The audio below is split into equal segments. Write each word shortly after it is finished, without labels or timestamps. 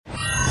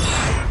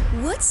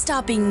What's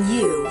stopping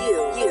you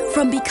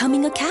from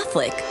becoming a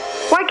Catholic?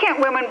 Why can't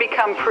women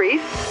become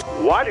priests?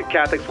 Why do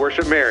Catholics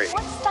worship Mary?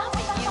 What's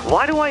stopping you?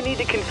 Why do I need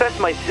to confess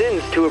my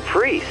sins to a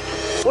priest?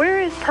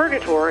 Where is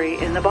purgatory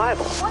in the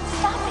Bible? What's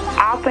stopping you?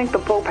 I think the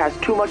Pope has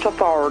too much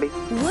authority.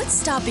 What's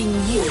stopping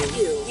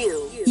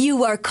you?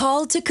 You are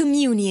called to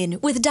communion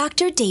with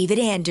Dr. David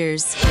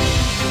Anders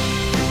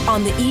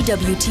on the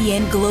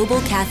EWTN Global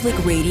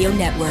Catholic Radio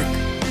Network.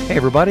 Hey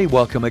everybody,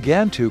 welcome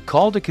again to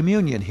Call to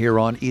Communion here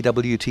on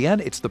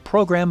EWTN. It's the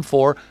program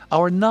for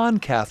our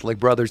non-Catholic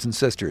brothers and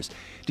sisters.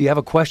 Do you have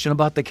a question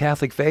about the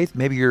Catholic faith?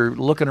 Maybe you're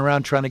looking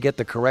around trying to get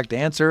the correct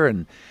answer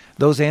and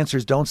those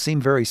answers don't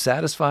seem very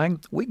satisfying.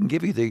 We can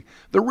give you the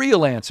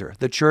real answer,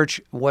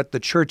 what the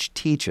church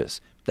teaches.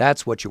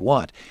 That's what you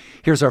want.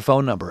 Here's our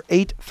phone number,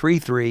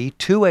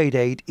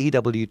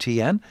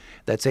 833-288-EWTN.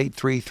 That's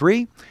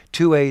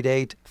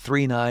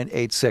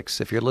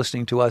 833-288-3986. If you're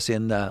listening to us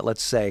in,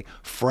 let's say,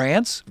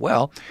 France,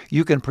 well,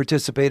 you can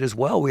participate as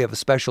well. We have a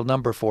special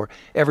number for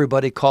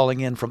everybody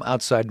calling in from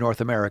outside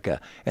North America,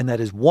 and that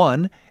is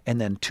 1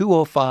 and then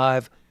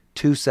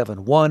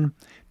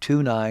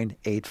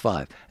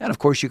 205-271-2985. And of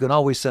course, you can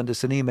always send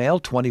us an email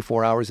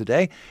 24 hours a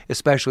day,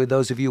 especially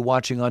those of you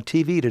watching on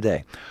TV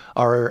today.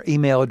 Our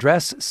email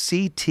address,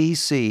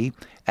 ctc@ewtn.com,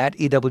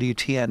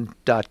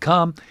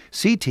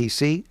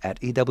 ctc@ewtn.com.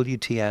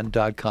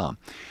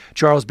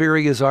 Charles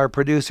Beery is our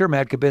producer.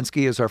 Matt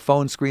Kabinski is our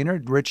phone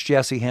screener. Rich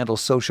Jesse handles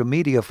social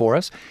media for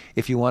us.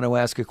 If you want to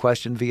ask a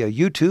question via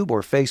YouTube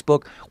or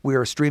Facebook, we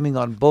are streaming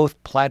on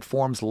both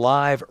platforms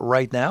live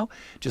right now.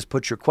 Just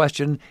put your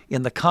question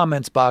in the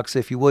comments box,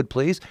 if you would,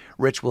 please.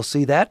 Rich will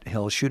see that.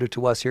 He'll shoot it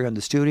to us here in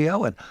the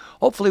studio, and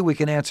hopefully we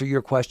can answer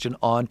your question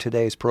on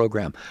today's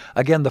program.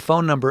 Again, the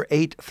phone number,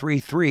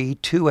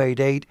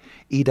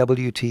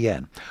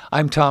 833-288-EWTN.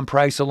 I'm Tom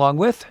Price, along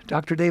with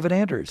Dr. David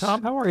Anders.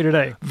 Tom, how are you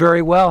today?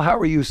 Very well. How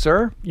are you,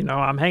 sir? You know,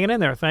 I'm hanging in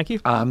there. Thank you.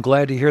 I'm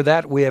glad to hear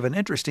that. We have an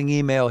interesting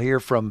email here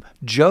from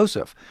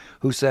Joseph,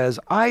 who says,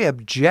 I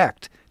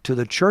object to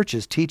the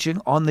church's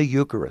teaching on the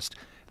Eucharist.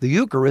 The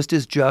Eucharist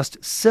is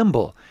just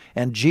symbol,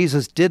 and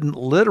Jesus didn't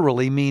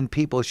literally mean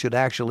people should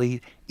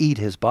actually eat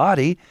his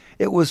body.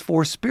 It was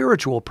for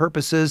spiritual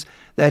purposes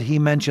that he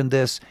mentioned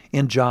this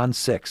in John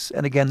 6.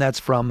 And again, that's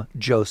from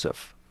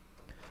Joseph.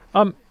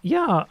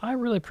 Yeah, I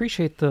really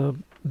appreciate the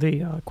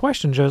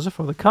question, Joseph,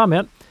 or the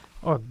comment,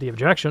 or the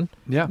objection.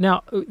 Yeah.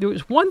 Now, there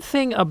was one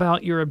thing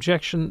about your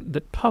objection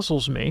that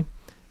puzzles me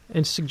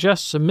and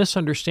suggests a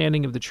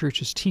misunderstanding of the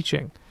church's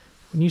teaching.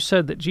 When you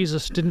said that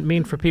Jesus didn't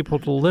mean for people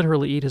to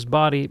literally eat his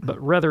body, but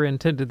rather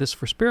intended this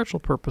for spiritual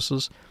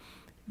purposes,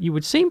 you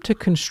would seem to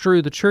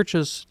construe the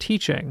church's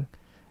teaching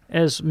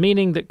as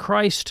meaning that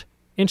Christ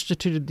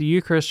instituted the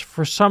Eucharist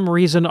for some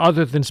reason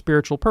other than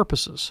spiritual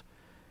purposes.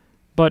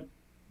 But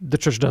the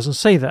church doesn't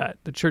say that.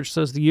 The church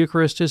says the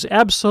Eucharist is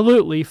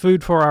absolutely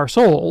food for our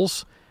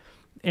souls,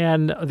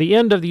 and the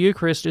end of the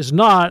Eucharist is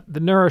not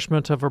the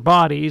nourishment of our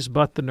bodies,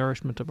 but the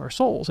nourishment of our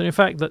souls. And in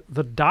fact,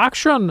 the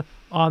doctrine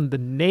on the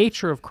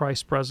nature of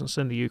Christ's presence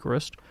in the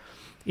Eucharist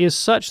is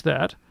such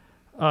that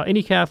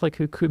any Catholic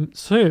who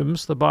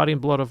consumes the body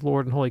and blood of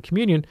Lord in Holy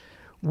Communion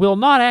will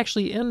not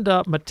actually end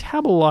up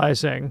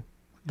metabolizing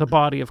the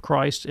body of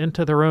Christ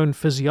into their own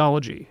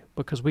physiology,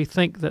 because we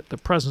think that the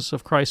presence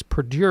of Christ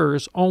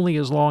perdures only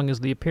as long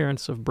as the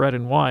appearance of bread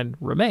and wine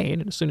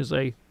remain, and as soon as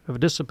they have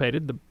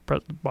dissipated, the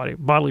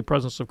bodily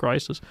presence of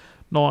Christ is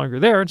no longer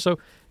there, and so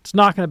it's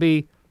not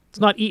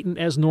eaten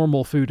as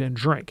normal food and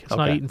drink. It's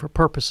not eaten for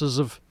purposes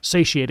of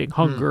satiating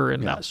hunger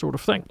and that sort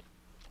of thing.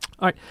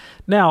 All right,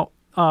 now,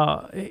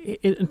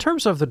 in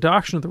terms of the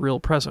doctrine of the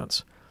real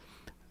presence,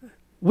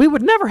 we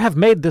would never have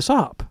made this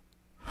up.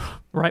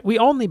 Right? We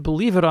only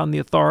believe it on the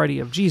authority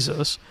of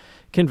Jesus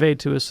conveyed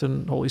to us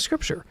in Holy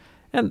Scripture.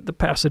 And the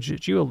passage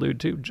that you allude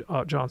to,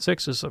 John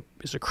 6, is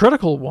a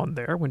critical one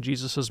there when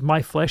Jesus says,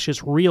 my flesh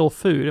is real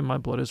food and my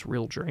blood is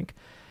real drink.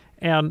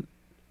 And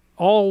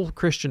all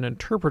Christian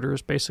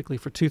interpreters, basically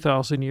for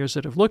 2,000 years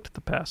that have looked at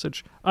the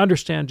passage,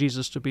 understand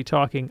Jesus to be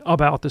talking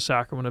about the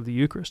sacrament of the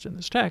Eucharist in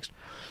this text.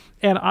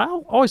 And I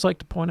always like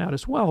to point out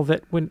as well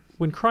that when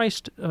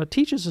Christ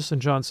teaches us in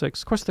John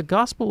 6, of course, the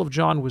Gospel of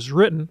John was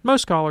written,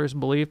 most scholars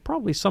believe,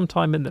 probably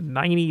sometime in the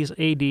 90s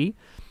A.D.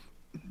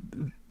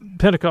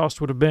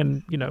 Pentecost would have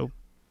been,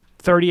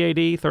 30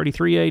 A.D.,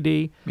 33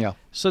 A.D. Yeah.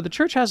 So the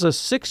church has a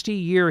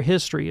 60-year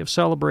history of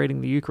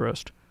celebrating the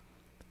Eucharist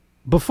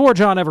before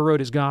John ever wrote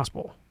his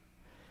Gospel.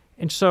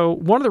 And so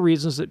one of the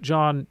reasons that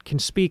John can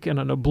speak in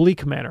an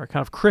oblique manner, a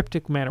kind of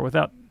cryptic manner,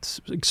 without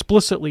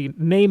explicitly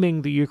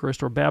naming the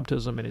Eucharist or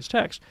baptism in his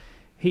text,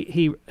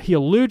 he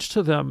alludes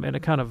to them in a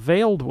kind of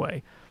veiled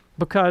way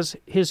because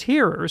his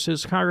hearers,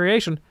 his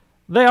congregation,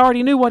 they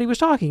already knew what he was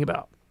talking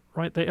about,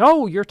 right?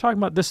 You're talking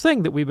about this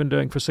thing that we've been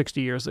doing for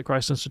 60 years that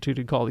Christ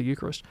instituted called the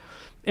Eucharist.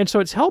 And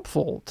so it's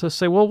helpful to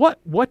say, well,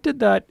 what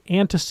did that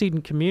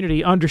antecedent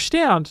community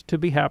understand to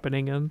be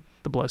happening in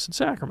the Blessed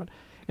Sacrament?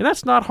 And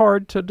that's not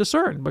hard to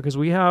discern because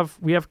we have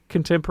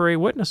contemporary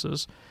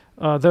witnesses,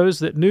 those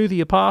that knew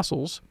the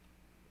apostles,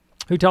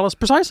 who tell us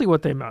precisely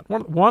what they meant.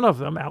 One of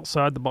them,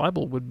 outside the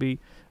Bible, would be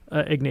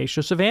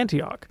Ignatius of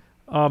Antioch,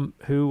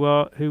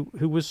 who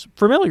was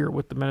familiar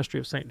with the ministry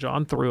of St.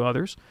 John through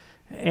others.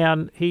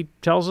 And he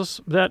tells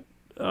us that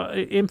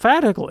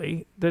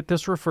emphatically that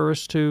this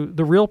refers to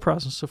the real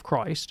presence of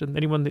Christ, and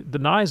anyone that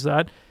denies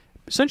that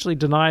essentially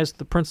denies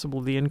the principle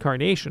of the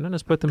incarnation and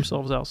has put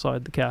themselves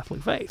outside the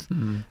Catholic faith.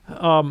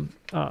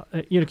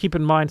 Keep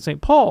in mind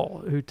St.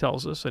 Paul, who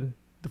tells us in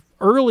the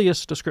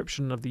earliest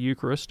description of the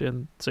Eucharist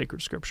in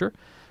sacred Scripture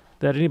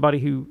that anybody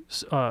who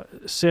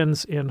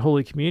sins in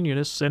Holy Communion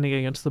is sinning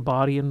against the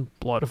body and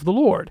blood of the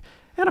Lord.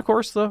 And of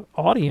course, the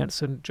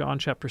audience in John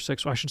chapter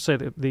 6, or I should say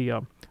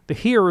the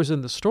hearers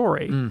in the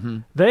story,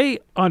 they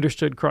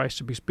understood Christ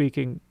to be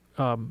speaking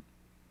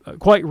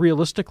quite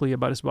realistically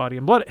about his body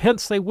and blood.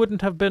 Hence, they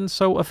wouldn't have been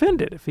so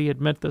offended if he had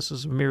meant this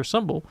as a mere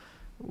symbol.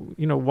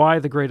 Why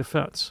the great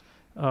offense?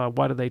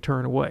 Why did they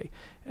turn away?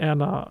 And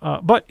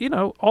but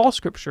all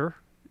Scripture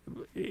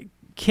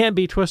can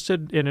be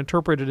twisted and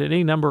interpreted in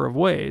any number of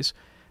ways.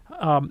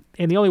 And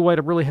the only way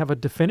to really have a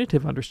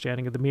definitive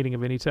understanding of the meaning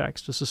of any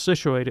text is to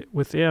situate it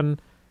within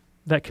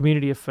that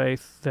community of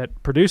faith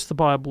that produced the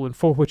Bible and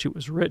for which it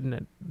was written,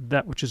 and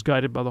that which is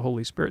guided by the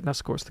Holy Spirit. And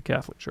that's, of course, the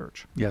Catholic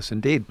Church. Yes,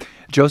 indeed.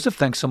 Joseph,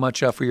 thanks so much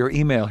for your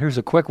email. Here's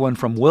a quick one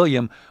from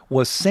William.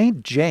 Was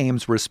St.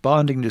 James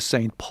responding to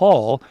St.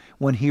 Paul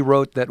when he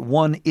wrote that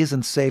one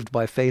isn't saved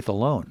by faith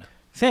alone?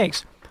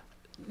 Thanks.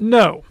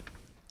 No.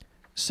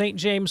 St.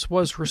 James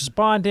was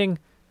responding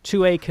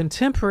to a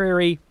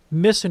contemporary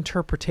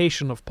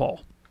misinterpretation of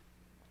Paul.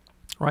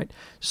 Right?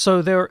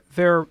 So there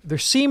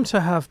seem to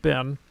have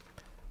been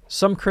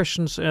some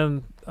Christians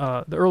in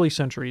the early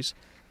centuries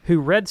who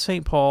read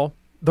St. Paul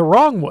the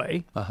wrong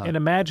way and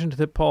imagined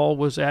that Paul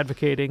was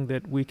advocating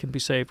that we can be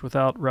saved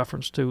without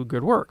reference to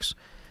good works.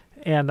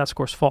 And that's, of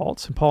course,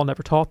 false, and Paul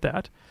never taught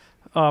that.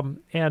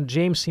 And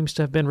James seems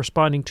to have been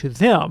responding to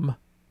them,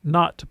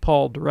 not to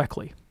Paul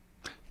directly.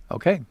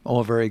 Okay.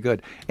 Oh, very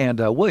good. And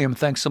William,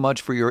 thanks so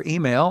much for your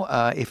email.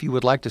 If you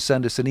would like to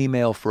send us an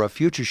email for a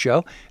future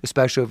show,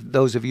 especially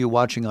those of you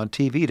watching on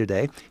TV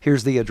today,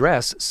 here's the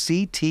address,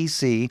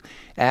 ctc@ewtn.com,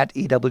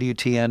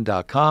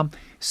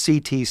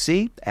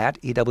 ctc@ewtn.com.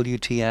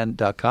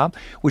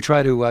 We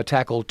try to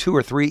tackle 2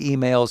 or 3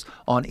 emails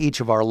on each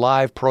of our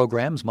live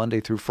programs, Monday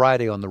through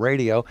Friday on the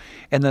radio.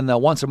 And then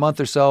once a month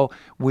or so,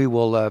 we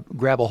will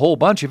grab a whole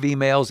bunch of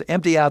emails,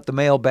 empty out the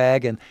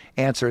mailbag, and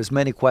answer as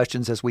many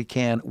questions as we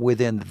can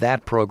within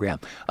that program.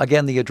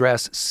 Again, the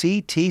address,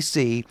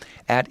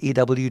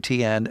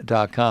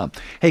 ctc@ewtn.com.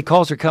 Hey,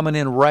 calls are coming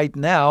in right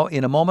now.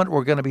 In a moment,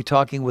 we're going to be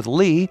talking with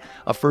Lee,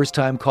 a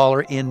first-time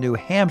caller in New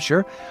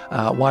Hampshire,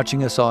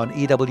 watching us on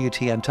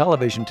EWTN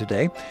television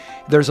today.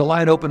 There's a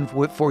line open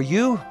for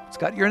you. It's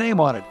got your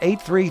name on it,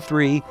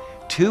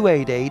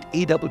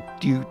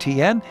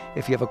 833-288-EWTN.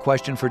 If you have a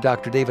question for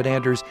Dr. David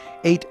Anders,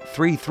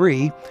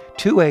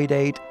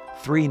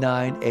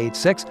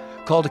 833-288-3986.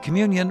 Call to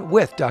communion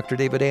with Dr.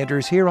 David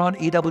Anders here on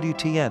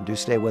EWTN. Do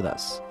stay with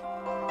us.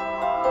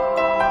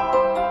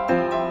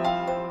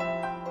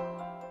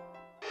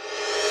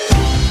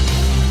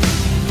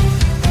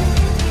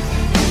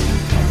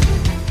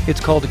 It's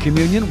Called to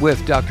Communion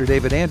with Dr.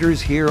 David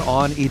Anders here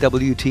on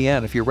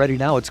EWTN. If you're ready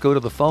now, let's go to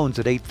the phones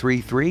at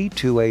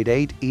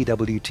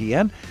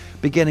 833-288-EWTN,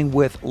 beginning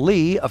with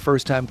Lee, a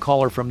first-time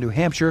caller from New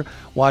Hampshire,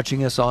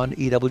 watching us on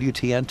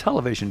EWTN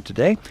television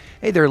today.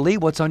 Hey there, Lee.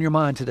 What's on your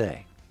mind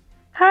today?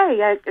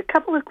 Hi. A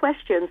couple of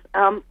questions.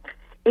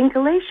 In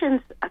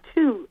Galatians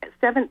 2,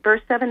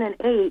 verse 7 and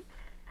 8,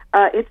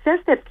 it says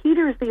that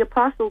Peter is the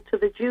apostle to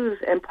the Jews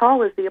and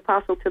Paul is the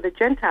apostle to the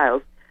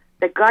Gentiles,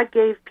 that God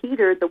gave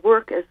Peter the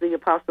work as the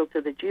apostle to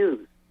the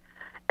Jews.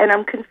 And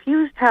I'm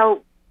confused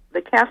how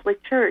the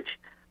Catholic Church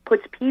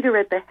puts Peter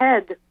at the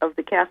head of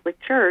the Catholic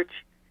Church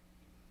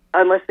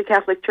unless the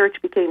Catholic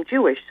Church became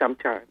Jewish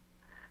sometime.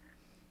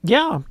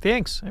 Yeah,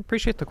 thanks. I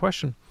appreciate the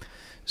question.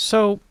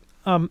 So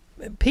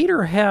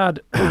Peter had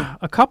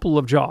a couple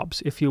of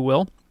jobs, if you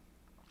will.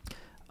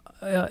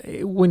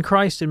 When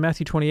Christ in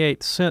Matthew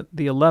 28 sent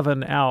the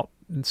 11 out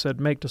and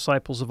said, make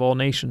disciples of all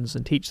nations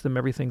and teach them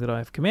everything that I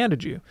have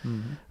commanded you.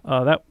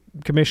 Mm-hmm. That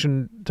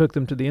commission took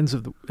them to the ends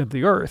of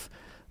the earth.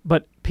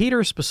 But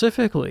Peter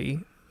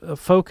specifically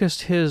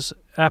focused his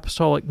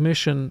apostolic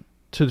mission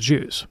to the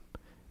Jews.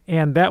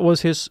 And that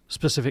was his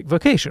specific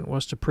vocation,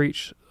 was to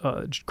preach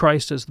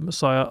Christ as the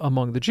Messiah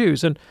among the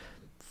Jews. And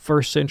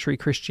first century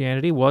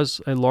Christianity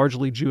was a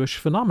largely Jewish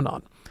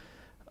phenomenon.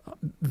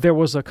 There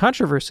was a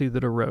controversy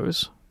that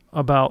arose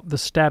about the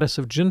status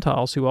of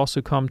Gentiles who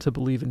also come to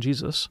believe in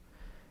Jesus.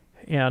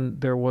 And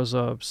there was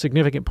a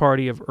significant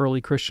party of early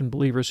Christian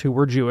believers who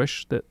were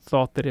Jewish that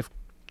thought that if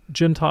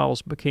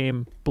Gentiles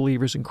became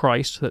believers in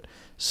Christ, that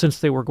since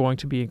they were going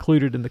to be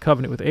included in the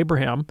covenant with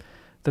Abraham,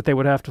 that they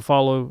would have to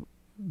follow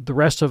the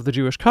rest of the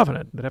Jewish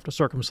covenant. They'd have to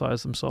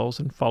circumcise themselves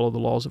and follow the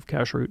laws of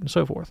kashrut and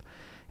so forth.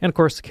 And, of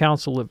course, the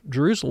Council of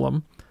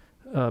Jerusalem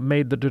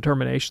made the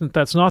determination that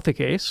that's not the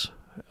case.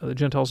 The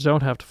Gentiles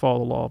don't have to follow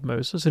the law of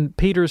Moses. And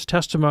Peter's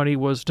testimony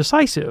was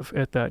decisive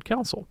at that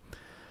council.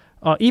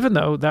 even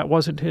though that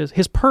wasn't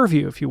his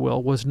purview, if you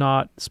will, was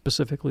not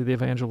specifically the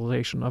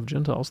evangelization of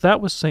Gentiles.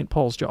 That was St.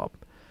 Paul's job.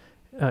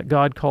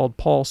 God called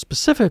Paul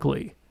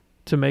specifically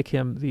to make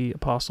him the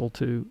apostle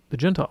to the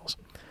Gentiles.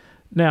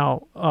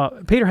 Now,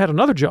 Peter had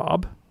another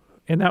job,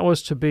 and that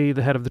was to be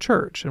the head of the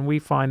church. And we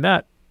find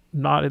that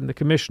not in the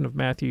commission of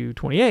Matthew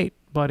 28,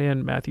 but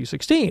in Matthew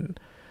 16,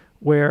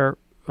 where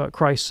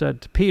Christ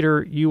said to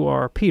Peter, "You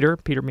are Peter,"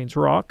 Peter means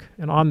rock,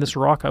 "and on this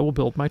rock I will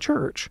build my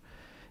church,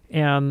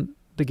 and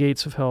the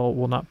gates of hell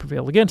will not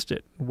prevail against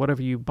it.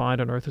 Whatever you bind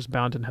on earth is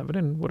bound in heaven,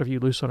 and whatever you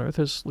loose on earth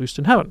is loosed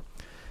in heaven."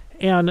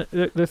 And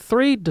the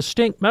three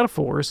distinct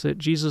metaphors that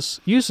Jesus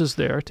uses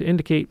there to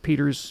indicate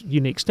Peter's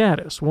unique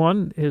status.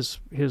 One is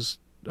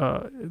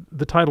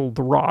the title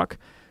 "the rock,"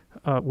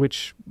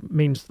 which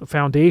means the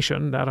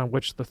foundation, that on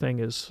which the thing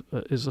is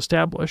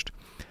established.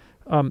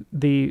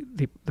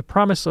 The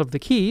promise of the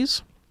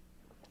keys,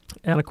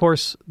 and of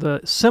course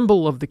the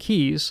symbol of the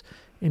keys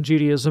in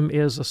Judaism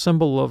is a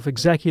symbol of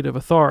executive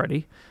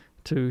authority,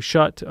 to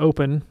shut, to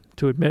open,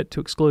 to admit, to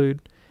exclude.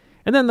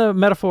 And then the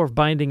metaphor of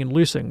binding and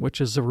loosing,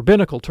 which is a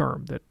rabbinical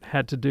term that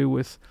had to do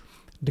with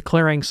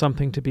declaring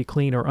something to be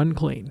clean or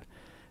unclean.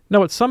 Now,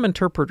 what some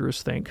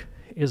interpreters think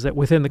is that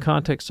within the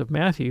context of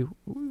Matthew,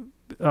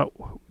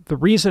 the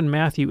reason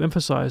Matthew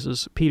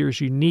emphasizes Peter's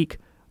unique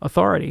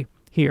authority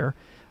here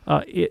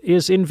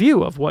is in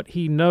view of what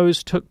he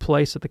knows took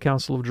place at the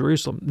Council of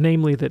Jerusalem,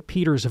 namely that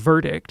Peter's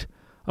verdict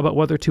about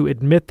whether to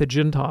admit the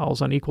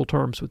Gentiles on equal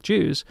terms with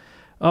Jews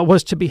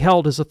was to be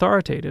held as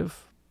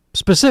authoritative,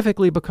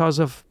 specifically because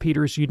of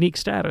Peter's unique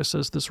status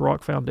as this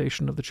rock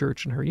foundation of the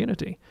church and her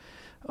unity,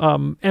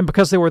 and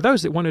because there were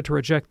those that wanted to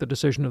reject the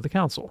decision of the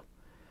council.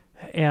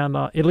 And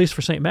at least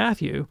for St.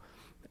 Matthew,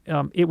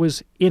 it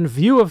was in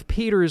view of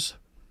Peter's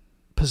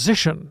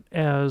position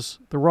as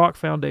the rock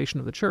foundation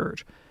of the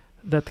church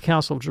that the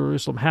Council of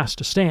Jerusalem has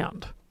to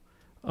stand.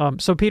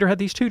 So Peter had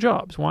these two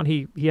jobs. One,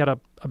 he had a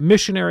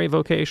missionary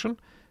vocation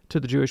to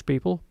the Jewish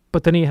people,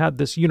 but then he had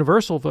this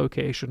universal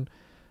vocation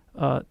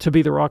to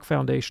be the rock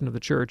foundation of the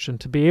church and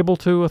to be able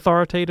to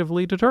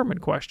authoritatively determine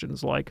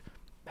questions like,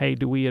 hey,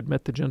 do we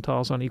admit the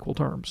Gentiles on equal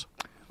terms?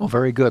 Well,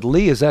 very good.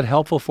 Lee, is that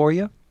helpful for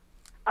you?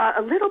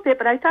 A little bit,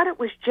 but I thought it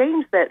was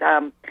James that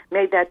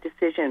made that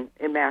decision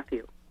in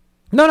Matthew.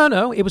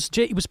 No. It was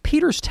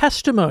Peter's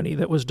testimony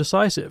that was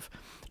decisive.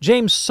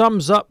 James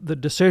sums up the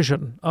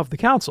decision of the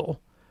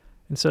council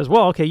and says,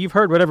 well, okay, you've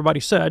heard what everybody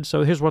said,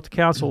 so here's what the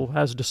council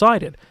has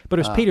decided. But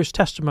it was Peter's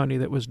testimony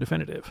that was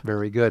definitive.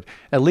 Very good.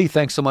 Lee,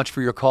 thanks so much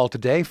for your call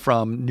today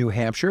from New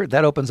Hampshire.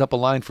 That opens up a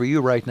line for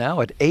you right now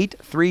at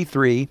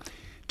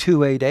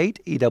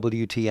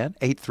 833-288-EWTN,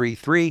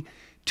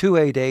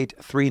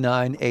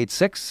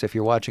 833-288-3986. If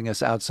you're watching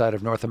us outside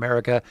of North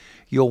America,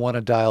 you'll want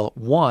to dial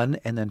 1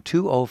 and then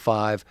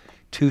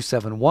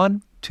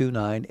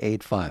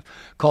 205-271-2985.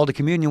 Call to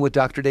Communion with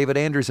Dr. David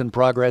Anders in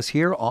progress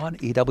here on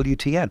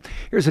EWTN.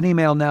 Here's an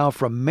email now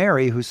from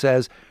Mary who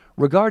says,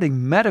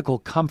 regarding medical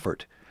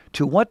comfort,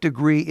 to what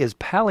degree is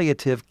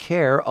palliative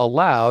care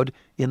allowed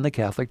in the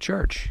Catholic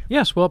Church?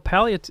 Yes, well,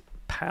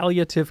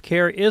 palliative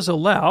care is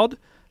allowed,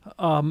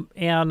 and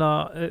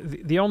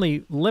the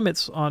only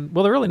limits on,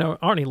 well, there really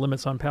aren't any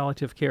limits on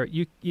palliative care.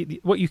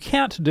 What you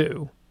can't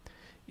do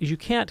is you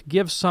can't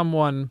give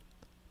someone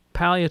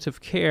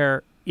palliative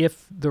care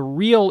if the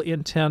real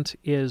intent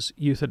is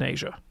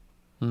euthanasia.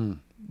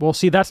 Well,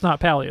 see, that's not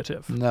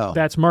palliative. No.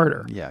 That's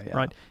murder. Yeah.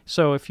 Right?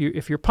 So if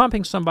you're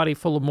pumping somebody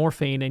full of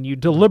morphine and you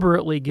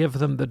deliberately give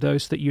them the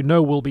dose that you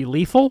know will be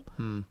lethal,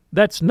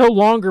 that's no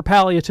longer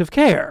palliative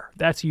care.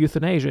 That's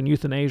euthanasia, and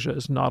euthanasia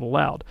is not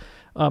allowed.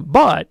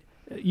 But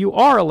you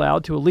are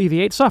allowed to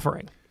alleviate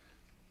suffering.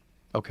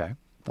 Okay.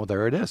 Well,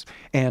 there it is.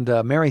 And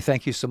Mary,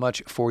 thank you so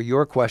much for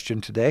your question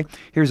today.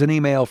 Here's an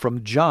email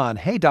from John.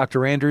 Hey,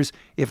 Dr. Anders,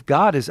 if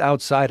God is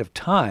outside of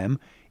time,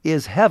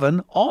 is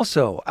heaven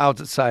also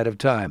outside of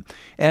time?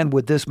 And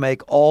would this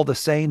make all the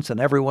saints and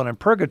everyone in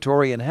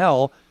purgatory and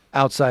hell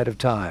outside of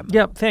time?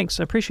 Yeah, thanks.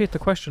 I appreciate the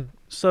question.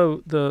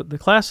 So the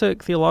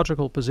classic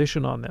theological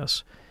position on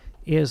this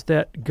is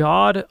that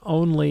God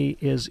only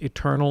is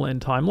eternal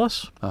and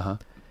timeless.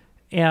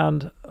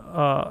 And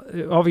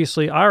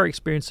obviously, our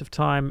experience of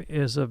time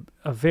is a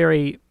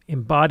very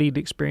embodied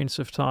experience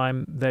of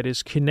time that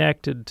is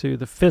connected to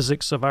the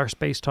physics of our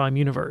space-time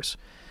universe.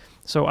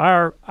 So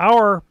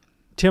our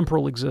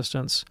temporal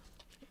existence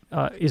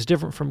is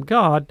different from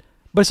God,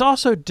 but it's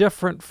also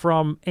different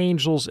from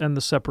angels and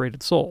the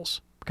separated souls.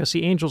 Because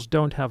the angels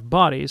don't have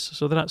bodies,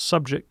 so they're not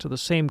subject to the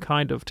same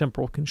kind of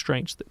temporal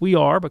constraints that we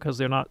are, because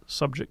they're not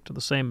subject to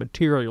the same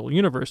material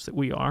universe that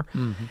we are.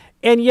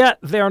 And yet,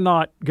 they're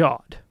not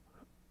God.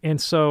 And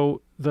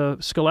so the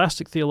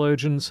scholastic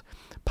theologians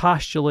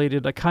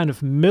postulated a kind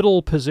of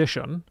middle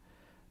position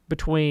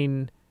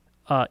between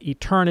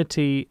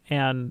eternity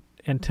and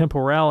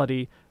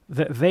temporality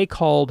that they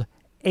called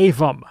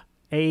avum,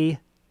 A-E-V-U-M,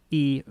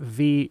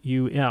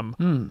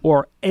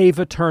 or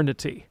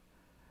aveternity.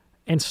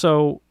 And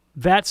so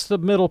that's the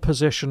middle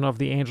position of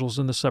the angels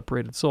and the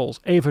separated souls,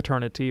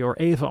 aveternity or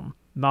avum,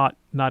 not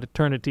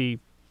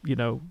eternity,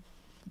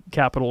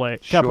 capital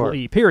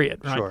E,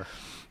 period. Right? Sure.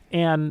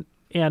 And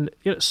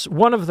it's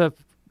one of the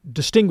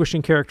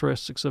distinguishing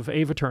characteristics of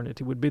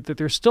aeviternity would be that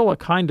there's still a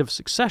kind of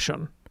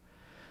succession.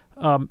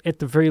 At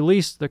the very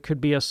least, there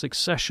could be a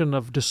succession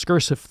of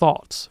discursive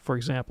thoughts, for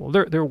example.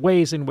 There are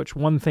ways in which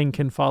one thing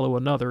can follow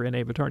another in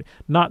aeviternity,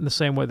 not in the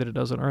same way that it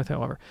does on earth,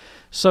 however.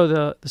 So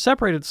the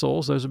separated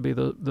souls, those would be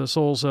the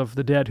souls of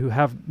the dead who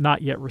have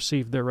not yet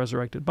received their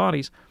resurrected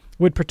bodies,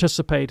 would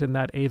participate in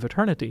that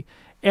aeviternity.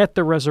 At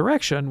the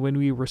resurrection, when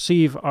we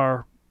receive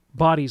our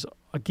bodies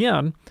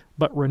again,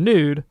 but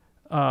renewed,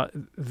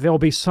 there'll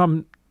be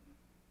some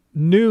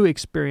new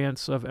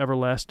experience of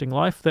everlasting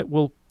life that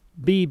will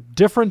be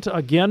different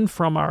again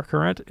from our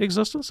current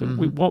existence.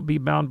 We won't be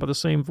bound by the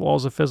same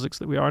laws of physics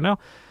that we are now,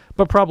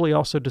 but probably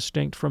also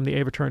distinct from the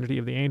aeviternity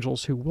of the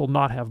angels who will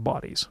not have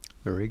bodies.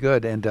 Very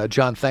good. And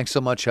John, thanks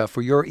so much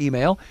for your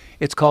email.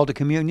 It's Called to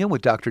Communion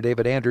with Dr.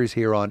 David Anders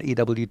here on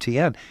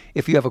EWTN.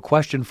 If you have a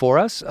question for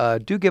us,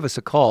 do give us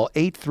a call,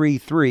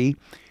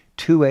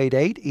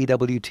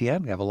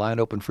 833-288-EWTN. We have a line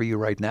open for you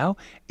right now,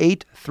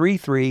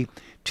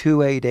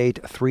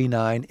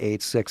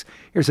 833-288-3986.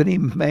 Here's an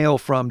email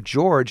from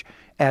George.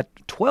 At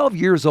 12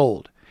 years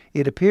old,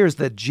 it appears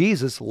that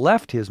Jesus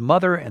left his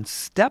mother and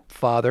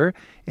stepfather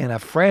in a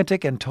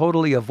frantic and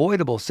totally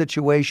avoidable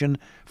situation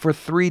for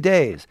 3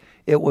 days.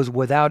 It was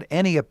without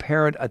any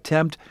apparent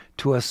attempt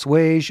to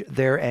assuage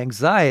their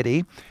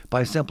anxiety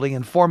by simply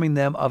informing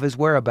them of his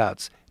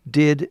whereabouts.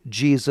 Did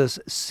Jesus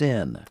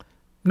sin?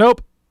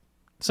 Nope.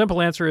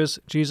 Simple answer is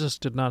Jesus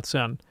did not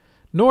sin.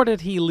 Nor did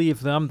he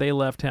leave them, they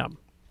left him.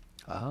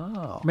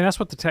 Oh. I mean, that's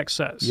what the text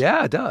says.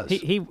 Yeah, it does.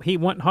 He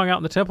went and hung out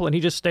in the temple, and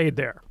he just stayed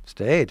there.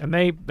 And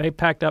they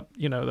packed up,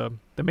 the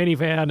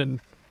minivan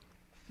and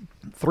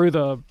threw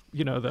the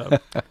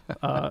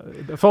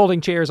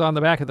folding chairs on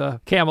the back of the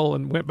camel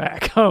and went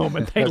back home,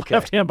 and they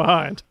left him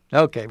behind.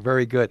 Okay,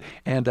 very good.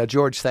 And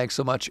George, thanks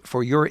so much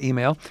for your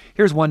email.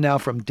 Here's one now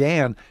from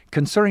Dan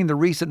concerning the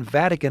recent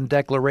Vatican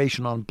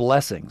declaration on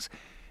blessings.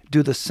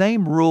 Do the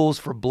same rules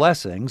for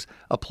blessings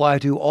apply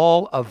to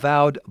all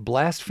avowed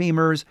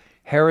blasphemers,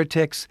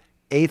 heretics,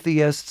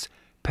 atheists,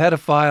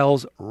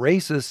 pedophiles,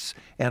 racists,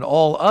 and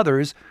all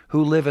others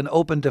who live in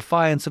open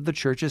defiance of the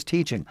Church's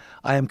teaching?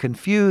 I am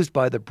confused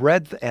by the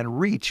breadth and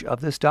reach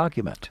of this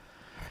document.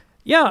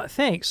 Yeah,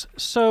 thanks.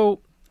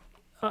 So,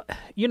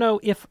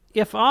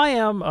 if I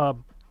am a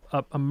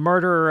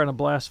murderer and a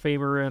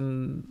blasphemer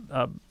and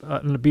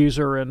an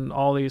abuser and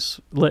all these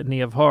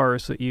litany of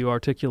horrors that you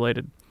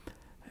articulated,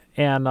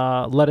 and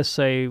let us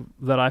say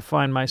that I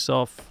find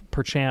myself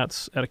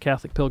perchance at a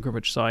Catholic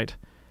pilgrimage site,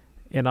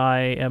 and I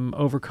am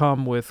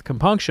overcome with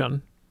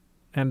compunction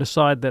and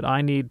decide that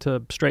I need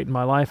to straighten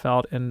my life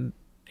out and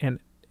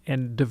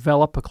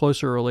develop a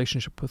closer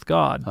relationship with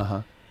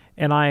God.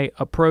 And I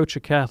approach a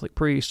Catholic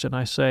priest and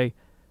I say,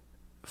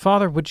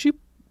 Father, would you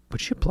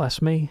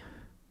bless me?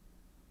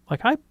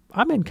 Like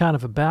I'm in kind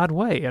of a bad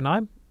way, and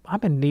I'm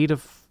in need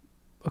of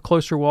a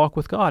closer walk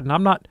with God, and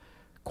I'm not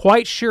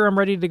quite sure I'm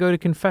ready to go to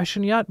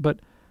confession yet,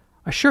 but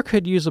I sure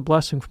could use a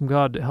blessing from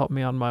God to help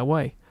me on my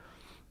way.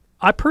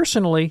 I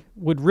personally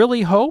would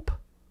really hope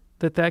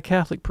that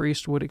Catholic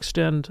priest would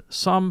extend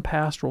some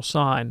pastoral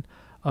sign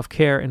of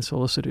care and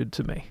solicitude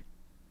to me,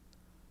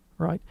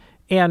 right?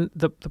 And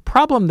the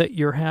problem that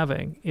you're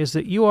having is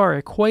that you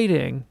are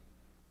equating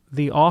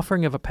the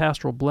offering of a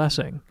pastoral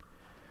blessing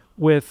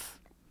with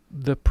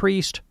the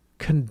priest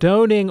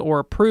condoning or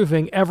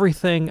approving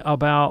everything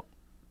about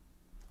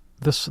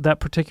that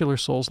particular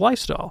soul's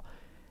lifestyle.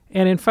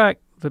 And in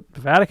fact, the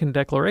Vatican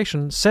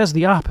Declaration says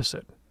the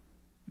opposite.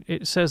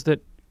 It says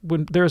that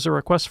when there's a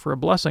request for a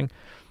blessing,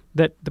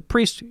 that the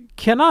priest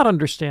cannot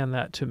understand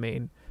that to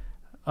mean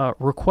a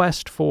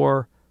request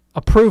for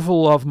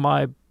approval of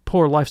my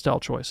poor lifestyle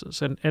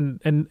choices, and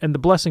the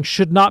blessing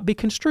should not be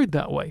construed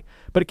that way.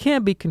 But it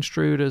can be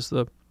construed as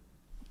the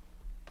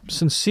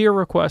sincere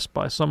request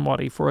by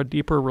somebody for a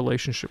deeper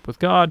relationship with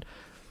God,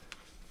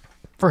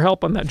 for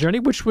help on that journey,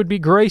 which would be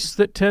grace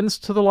that tends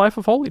to the life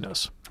of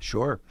holiness.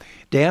 Sure.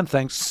 Dan,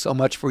 thanks so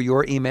much for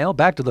your email.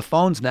 Back to the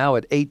phones now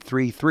at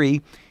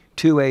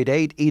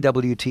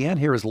 833-288-EWTN.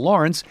 Here is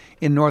Lawrence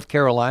in North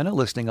Carolina,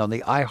 listening on the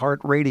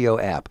iHeartRadio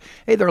app.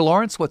 Hey there,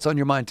 Lawrence. What's on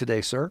your mind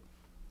today, sir?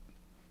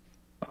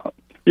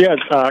 Yes,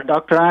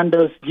 Dr.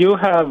 Anders, you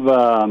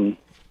have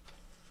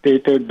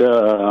stated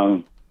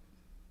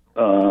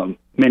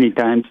many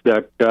times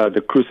that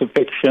the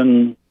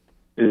crucifixion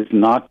is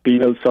not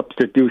penal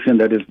substitution,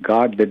 that is,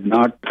 God did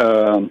not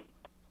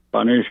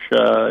punish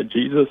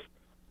Jesus.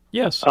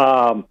 Yes.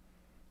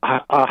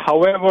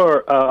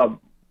 However,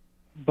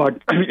 but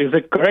is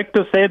it correct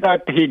to say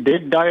that he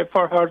did die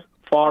for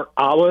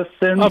our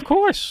sins? Of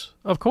course.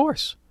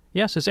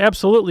 Yes, it's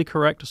absolutely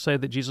correct to say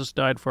that Jesus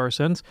died for our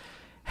sins.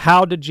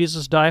 How did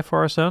Jesus die for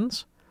our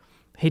sins?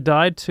 He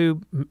died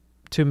to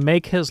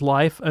make his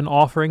life an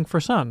offering for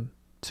sin,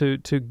 to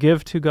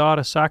give to God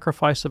a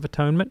sacrifice of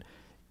atonement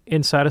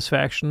in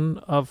satisfaction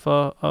of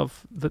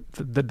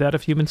the debt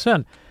of human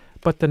sin.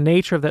 But the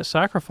nature of that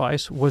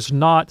sacrifice was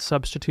not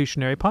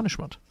substitutionary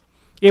punishment.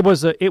 It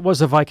was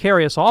a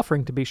vicarious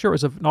offering, to be sure. It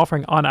was an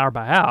offering on our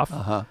behalf,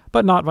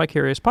 but not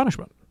vicarious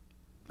punishment.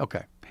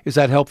 Okay. Is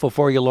that helpful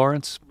for you,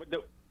 Lawrence?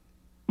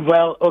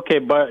 Well, okay,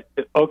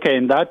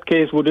 in that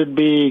case, would it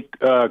be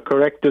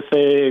correct to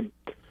say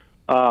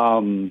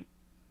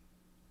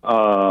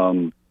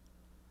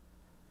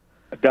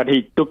that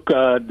he took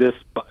this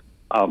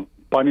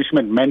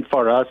punishment meant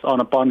for us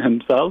upon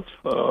himself?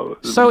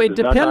 So it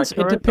depends.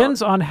 It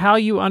depends on how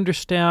you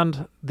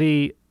understand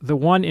the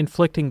one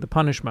inflicting the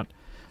punishment.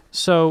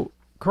 So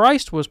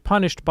Christ was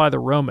punished by the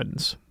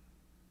Romans.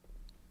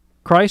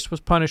 Christ was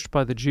punished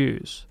by the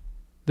Jews.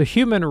 The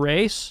human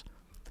race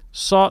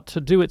sought to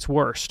do its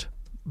worst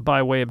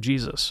by way of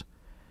Jesus.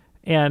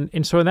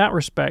 And so in that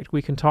respect,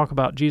 we can talk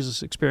about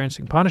Jesus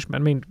experiencing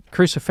punishment. I mean,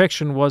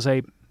 crucifixion was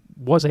a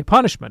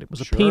punishment. It was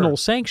a penal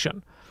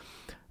sanction.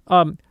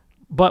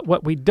 But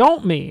what we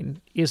don't mean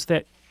is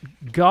that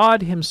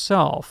God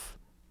himself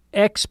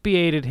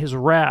expiated his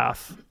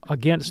wrath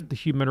against the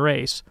human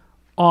race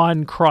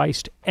on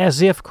Christ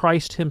as if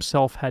Christ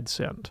himself had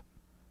sinned.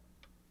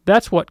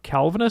 That's what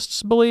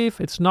Calvinists believe.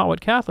 It's not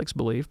what Catholics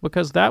believe,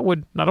 because that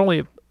would, not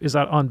only is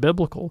that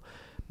unbiblical,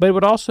 but it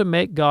would also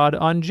make God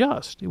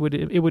unjust. It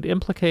would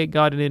implicate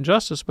God in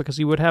injustice, because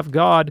he would have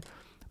God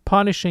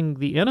punishing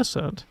the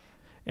innocent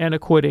and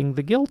acquitting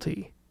the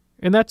guilty.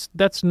 And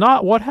that's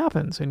not what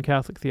happens in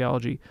Catholic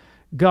theology.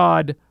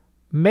 God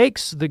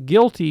makes the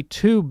guilty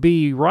to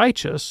be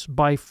righteous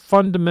by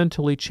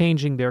fundamentally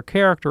changing their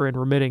character and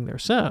remitting their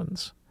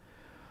sins.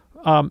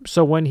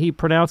 So when he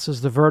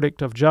pronounces the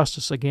verdict of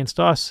justice against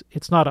us,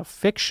 it's not a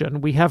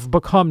fiction. We have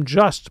become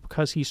just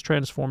because he's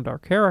transformed our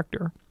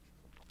character.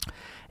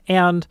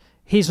 And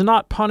he's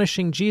not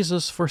punishing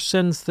Jesus for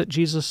sins that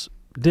Jesus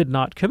did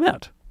not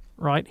commit,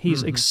 right?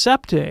 He's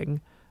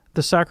accepting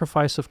the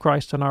sacrifice of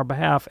Christ on our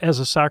behalf as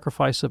a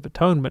sacrifice of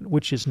atonement,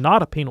 which is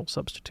not a penal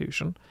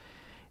substitution.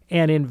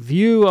 And in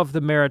view of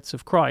the merits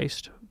of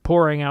Christ,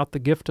 pouring out the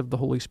gift of the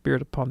Holy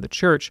Spirit upon the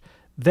church,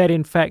 that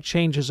in fact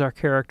changes our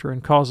character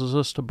and causes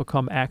us to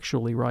become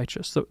actually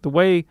righteous. The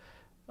way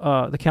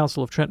the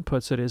Council of Trent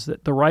puts it is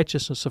that the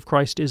righteousness of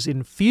Christ is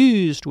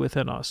infused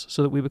within us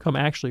so that we become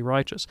actually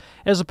righteous,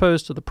 as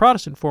opposed to the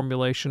Protestant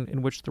formulation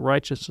in which the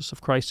righteousness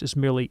of Christ is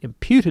merely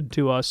imputed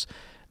to us,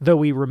 though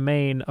we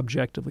remain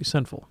objectively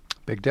sinful.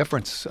 Big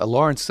difference.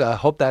 Lawrence,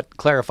 hope that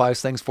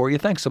clarifies things for you.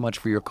 Thanks so much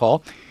for your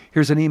call.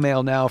 Here's an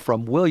email now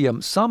from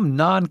William. Some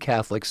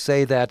non-Catholics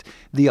say that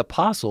the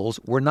apostles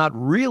were not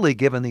really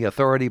given the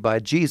authority by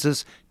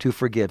Jesus to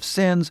forgive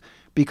sins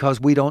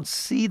because we don't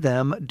see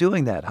them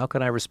doing that. How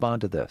can I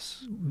respond to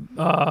this?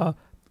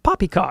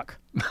 Poppycock.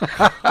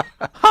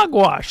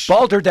 Hogwash.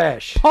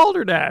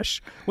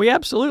 Balderdash. We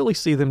absolutely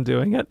see them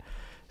doing it.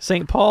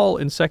 St. Paul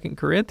in 2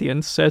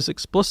 Corinthians says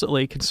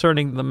explicitly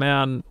concerning the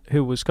man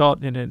who was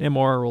caught in an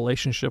immoral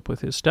relationship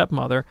with his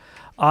stepmother,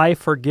 I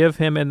forgive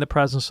him in the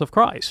presence of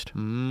Christ.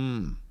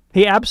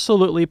 He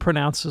absolutely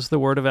pronounces the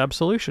word of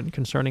absolution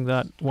concerning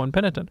that one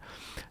penitent.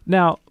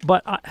 Now,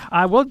 but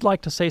I would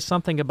like to say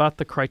something about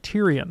the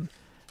criterion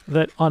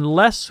that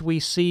unless we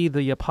see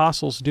the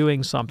apostles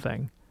doing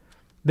something,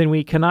 then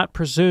we cannot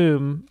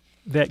presume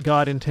that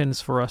God intends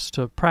for us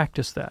to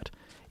practice that.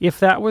 If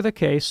that were the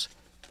case,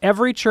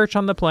 every church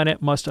on the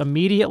planet must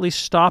immediately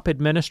stop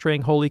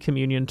administering Holy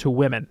Communion to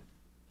women.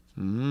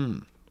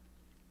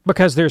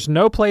 Because there's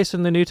no place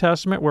in the New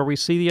Testament where we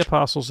see the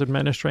apostles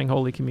administering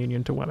Holy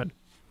Communion to women.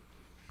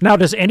 Now,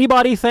 does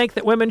anybody think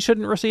that women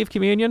shouldn't receive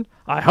communion?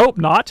 I hope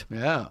not.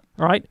 Yeah.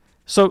 All right?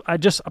 So I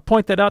just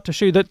point that out to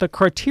show that the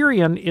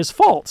criterion is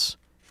false.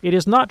 It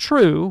is not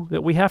true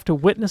that we have to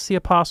witness the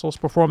apostles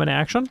perform an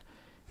action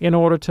in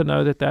order to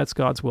know that that's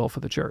God's will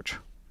for the church.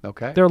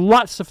 Okay. There are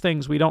lots of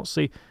things we don't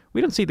see.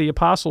 We don't see the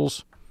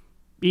apostles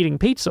eating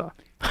pizza.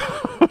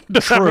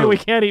 Does that mean we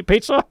can't eat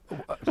pizza?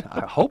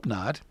 I hope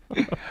not.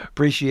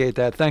 Appreciate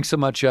that. Thanks so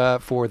much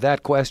for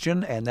that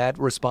question and that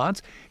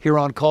response here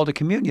on Call to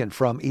Communion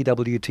from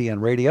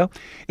EWTN Radio.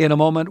 In a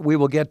moment, we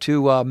will get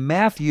to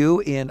Matthew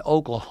in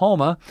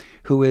Oklahoma,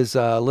 who is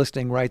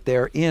listening right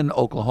there in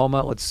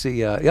Oklahoma. Let's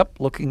see.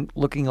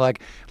 Looking like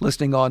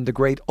listening on the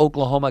great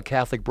Oklahoma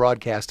Catholic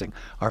Broadcasting,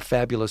 our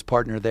fabulous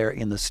partner there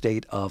in the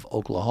state of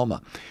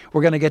Oklahoma.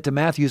 We're going to get to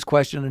Matthew's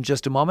question in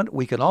just a moment.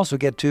 We can also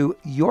get to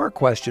your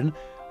question,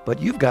 but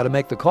you've got to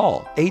make the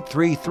call.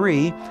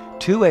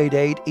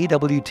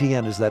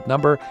 833-288-EWTN is that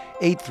number,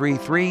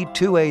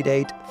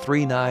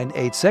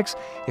 833-288-3986.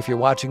 If you're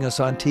watching us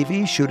on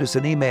TV, shoot us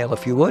an email,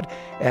 if you would,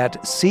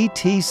 at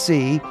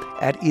ctc@ewtn.com,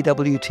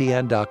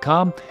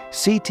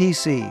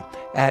 ctc@ewtn.com.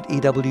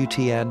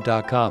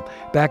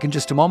 Back in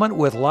just a moment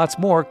with lots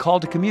more Call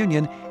to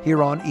Communion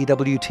here on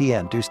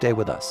EWTN. Do stay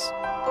with us.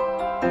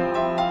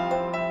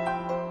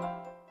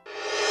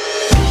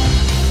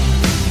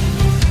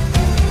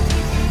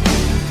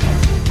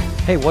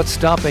 Hey, what's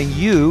stopping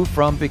you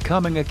from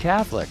becoming a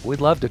Catholic? We'd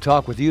love to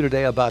talk with you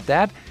today about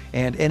that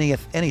and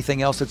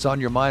anything else that's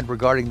on your mind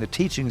regarding the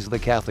teachings of the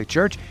Catholic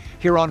Church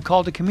here on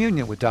Call to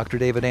Communion with Dr.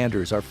 David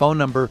Anders. Our phone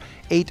number,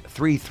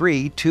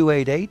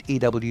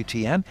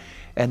 833-288-EWTN,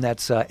 and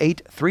that's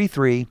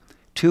 833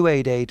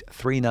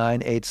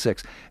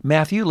 288-3986.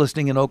 Matthew,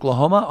 listening in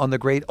Oklahoma on the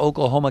great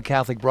Oklahoma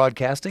Catholic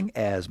Broadcasting,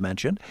 as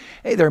mentioned.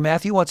 Hey there,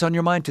 Matthew. What's on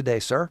your mind today,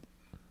 sir?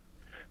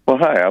 Well,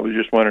 hi. I was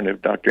just wondering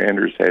if Dr.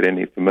 Anders had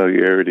any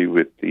familiarity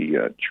with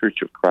the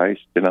Church of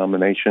Christ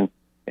denomination,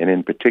 and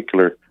in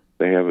particular,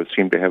 they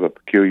seem to have a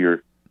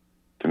peculiar,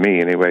 to me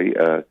anyway,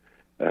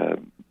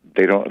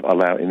 they don't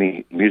allow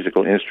any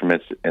musical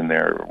instruments in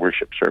their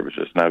worship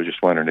services, and I was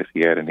just wondering if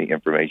you had any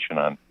information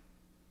on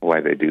why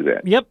they do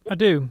that. Yep, I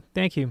do.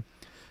 Thank you.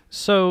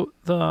 So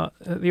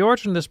the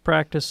origin of this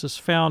practice is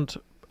found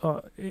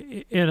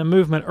in a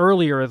movement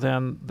earlier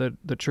than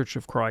the Church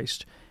of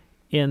Christ,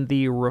 in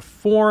the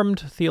Reformed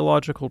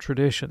theological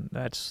tradition.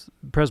 That's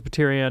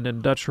Presbyterian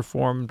and Dutch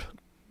Reformed,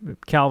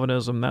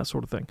 Calvinism, that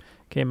sort of thing.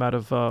 Came out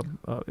of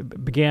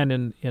began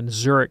in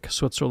Zurich,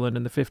 Switzerland,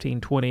 in the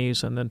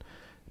 1520s, and then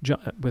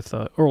with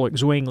Ulrich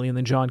Zwingli, and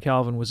then John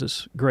Calvin was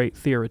this great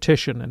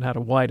theoretician and had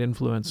a wide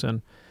influence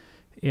in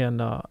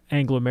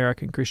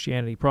Anglo-American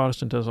Christianity,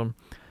 Protestantism.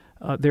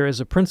 There is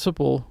a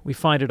principle, we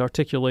find it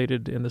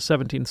articulated in the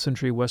 17th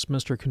century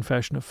Westminster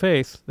Confession of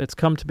Faith, that's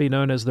come to be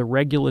known as the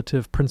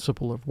regulative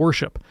principle of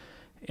worship.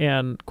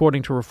 And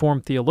according to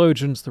Reformed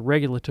theologians, the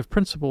regulative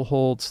principle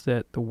holds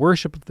that the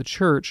worship of the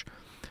church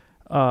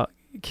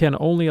can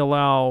only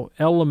allow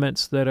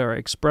elements that are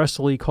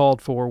expressly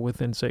called for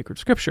within sacred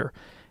scripture.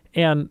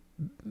 And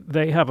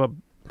they have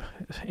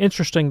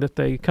interesting that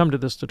they come to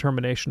this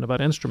determination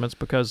about instruments,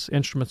 because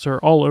instruments are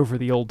all over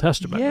the Old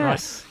Testament,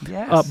 yes, right?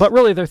 Yes. But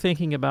really they're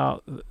thinking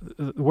about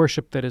the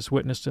worship that is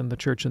witnessed in the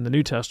church in the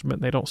New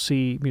Testament. They don't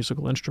see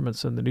musical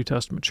instruments in the New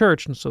Testament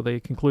church, and so they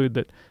conclude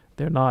that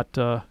they're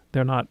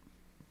not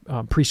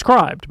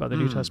prescribed by the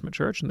New Testament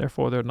church, and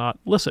therefore they're not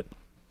licit.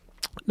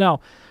 Now,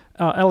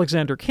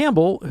 Alexander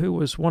Campbell, who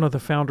was one of the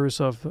founders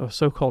of the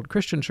so-called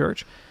Christian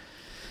church,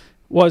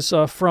 was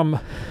from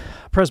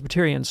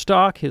Presbyterian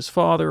stock. His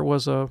father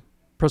was a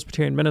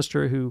Presbyterian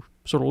minister who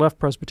sort of left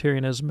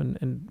Presbyterianism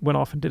and went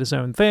off and did his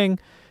own thing,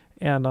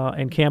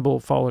 and Campbell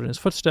followed in his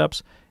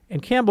footsteps.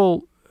 And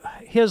Campbell,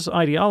 his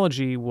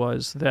ideology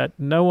was that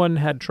no one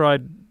had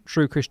tried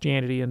true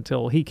Christianity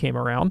until he came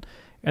around,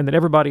 and that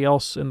everybody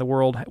else in the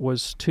world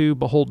was too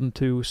beholden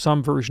to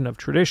some version of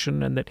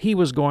tradition, and that he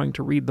was going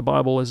to read the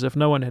Bible as if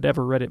no one had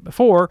ever read it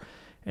before,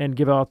 and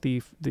give out the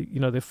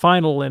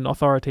final and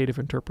authoritative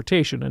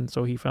interpretation. And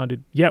so he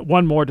founded yet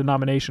one more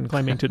denomination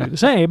claiming to do the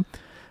same.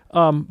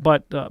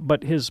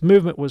 But his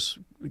movement was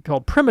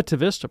called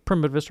primitivist, a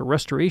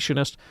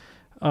restorationist,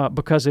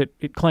 because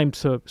it claimed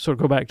to sort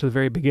of go back to the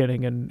very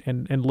beginning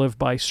and live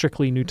by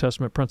strictly New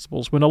Testament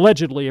principles, when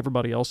allegedly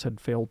everybody else had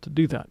failed to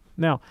do that.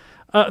 Now,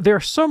 there are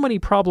so many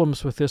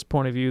problems with this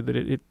point of view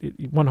that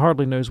one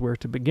hardly knows where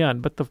to begin.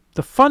 But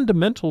the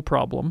fundamental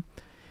problem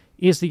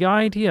is the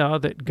idea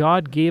that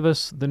God gave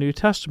us the New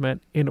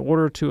Testament in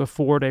order to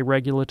afford a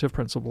regulative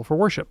principle for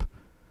worship.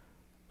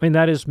 I mean,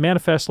 that is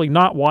manifestly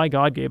not why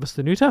God gave us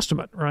the New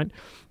Testament, right?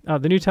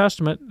 The New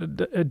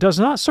Testament does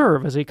not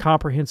serve as a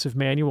comprehensive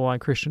manual on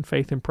Christian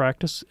faith and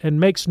practice,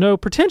 and makes no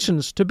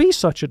pretensions to be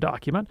such a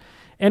document,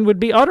 and would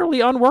be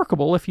utterly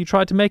unworkable if you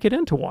tried to make it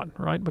into one,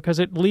 right? Because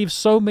it leaves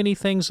so many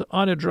things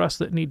unaddressed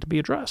that need to be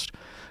addressed.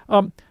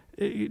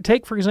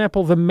 Take, for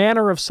example, the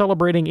manner of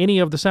celebrating any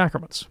of the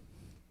sacraments.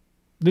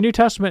 The New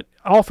Testament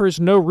offers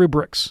no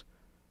rubrics,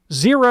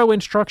 zero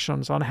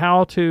instructions on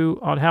how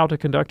to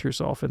conduct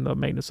yourself in the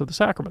maintenance of the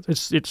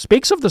sacraments. It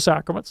speaks of the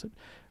sacraments, it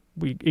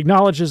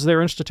acknowledges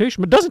their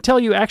institution, but doesn't tell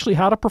you actually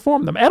how to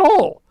perform them at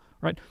all,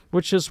 right?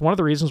 Which is one of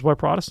the reasons why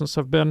Protestants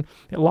have been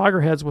at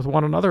loggerheads with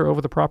one another over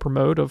the proper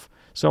mode of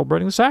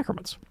celebrating the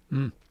sacraments.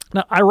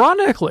 Now,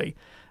 ironically,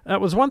 that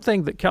was one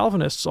thing that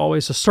Calvinists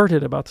always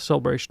asserted about the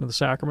celebration of the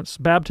sacraments,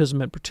 baptism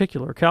in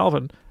particular.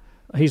 Calvin,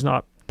 he's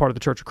not part of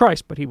the Church of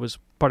Christ, but he was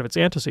part of its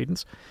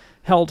antecedents,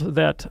 held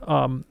that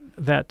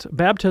that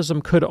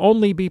baptism could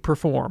only be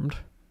performed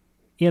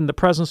in the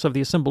presence of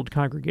the assembled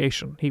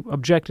congregation. He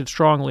objected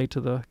strongly to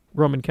the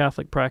Roman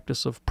Catholic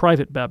practice of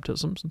private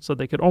baptisms, and said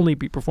they could only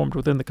be performed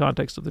within the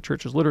context of the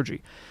Church's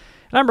liturgy.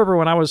 And I remember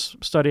when I was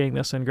studying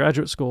this in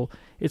graduate school,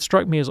 it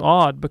struck me as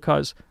odd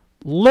because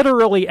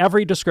literally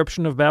every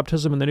description of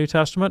baptism in the New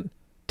Testament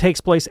takes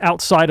place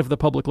outside of the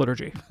public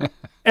liturgy.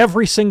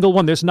 Every single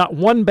one. There's not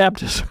one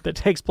baptism that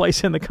takes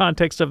place in the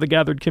context of the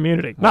gathered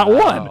community. Not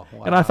one.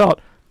 Wow. And I thought,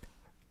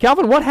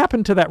 Calvin, what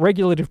happened to that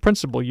regulative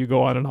principle you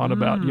go on and on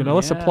about?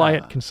 Let's apply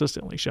it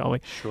consistently, shall we?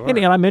 Sure.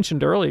 And I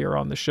mentioned earlier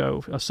on the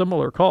show, a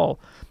similar call,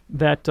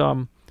 that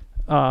the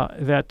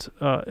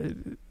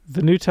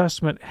New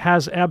Testament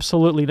has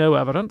absolutely no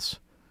evidence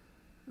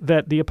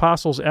that the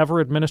apostles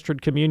ever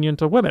administered communion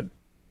to women.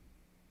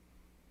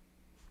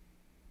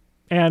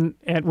 And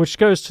which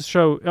goes to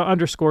show,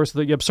 underscores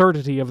the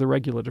absurdity of the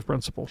regulative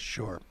principle.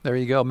 Sure. There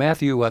you go.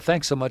 Matthew,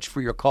 thanks so much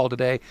for your call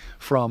today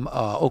from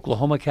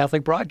Oklahoma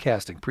Catholic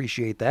Broadcasting.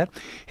 Appreciate that.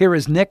 Here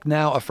is Nick,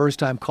 now a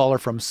first-time caller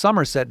from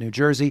Somerset, New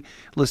Jersey,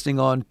 listening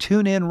on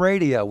TuneIn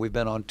Radio. We've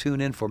been on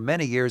TuneIn for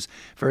many years.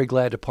 Very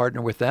glad to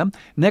partner with them.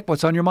 Nick,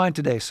 what's on your mind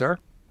today, sir?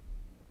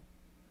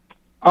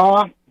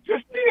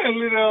 Just need a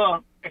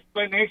little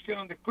explanation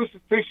on the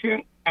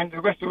crucifixion and the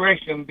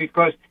resurrection,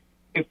 because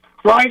if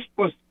Christ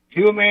was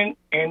human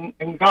and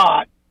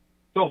God,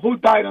 so who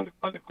died on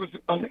the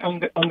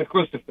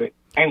crucifix,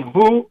 and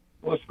who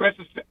was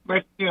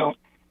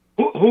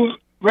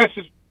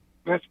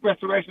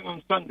resurrection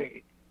on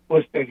Sunday?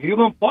 Was the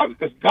human part,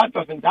 because God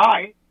doesn't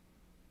die?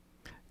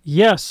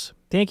 Yes,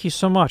 thank you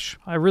so much.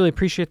 I really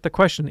appreciate the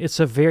question. It's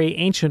a very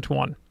ancient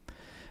one.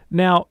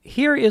 Now,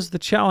 here is the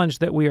challenge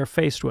that we are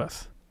faced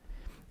with.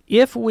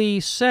 If we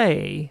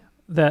say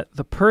that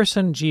the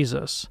person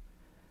Jesus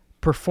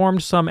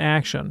performed some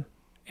action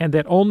and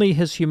that only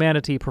his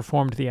humanity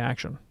performed the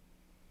action,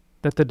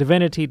 that the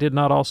divinity did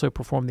not also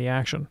perform the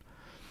action,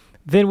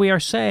 then we are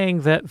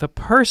saying that the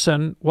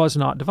person was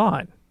not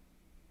divine.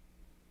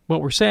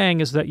 What we're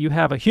saying is that you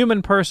have a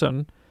human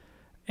person,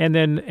 and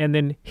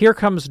then here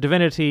comes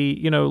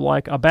divinity,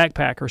 like a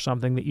backpack or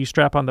something that you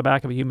strap on the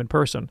back of a human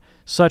person,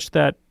 such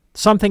that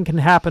something can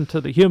happen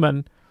to the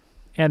human,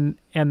 and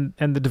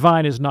the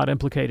divine is not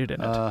implicated in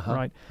it.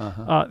 Right?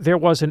 There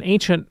was an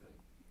ancient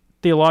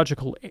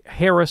theological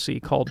heresy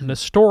called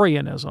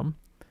Nestorianism,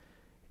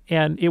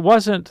 and it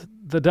wasn't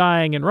the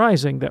dying and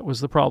rising that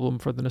was the problem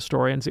for the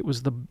Nestorians. It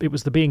was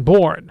the being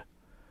born.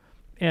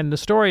 And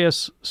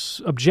Nestorius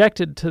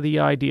objected to the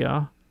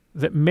idea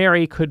that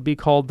Mary could be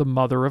called the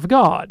Mother of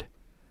God.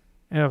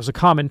 And it was a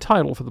common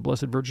title for the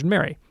Blessed Virgin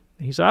Mary.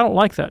 And he said, I don't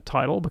like that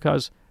title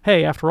because,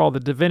 hey, after all, the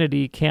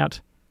divinity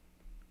can't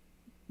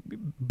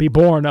be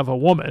born of a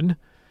woman.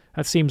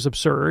 That seems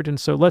absurd. And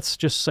so let's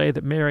just say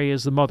that Mary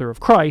is the Mother of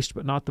Christ,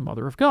 but not the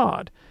Mother of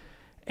God.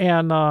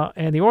 And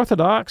the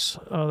Orthodox,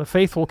 the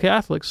faithful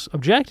Catholics,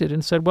 objected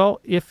and said, well,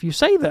 if you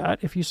say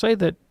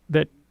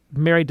that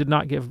Mary did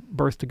not give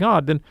birth to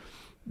God,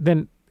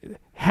 then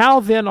how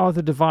then are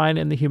the divine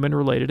and the human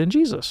related in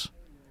Jesus?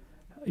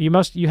 You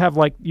must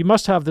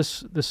have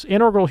this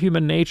integral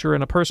human nature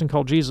in a person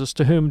called Jesus,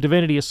 to whom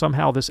divinity is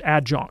somehow this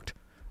adjunct,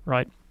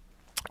 right?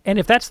 And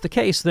if that's the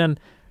case, then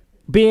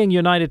being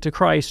united to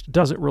Christ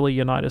doesn't really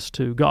unite us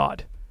to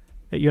God.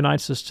 It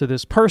unites us to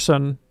this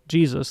person,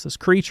 Jesus, this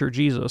creature,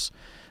 Jesus,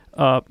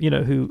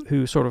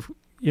 who sort of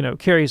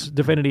carries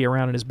divinity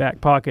around in his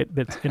back pocket,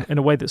 that's in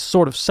a way that's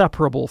sort of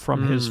separable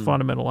from his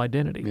fundamental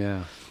identity.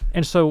 Yeah.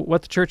 And so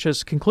what the Church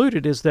has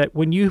concluded is that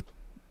when you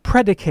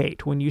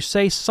predicate, when you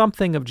say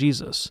something of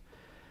Jesus,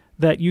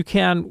 that you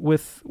can,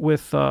 with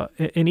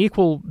an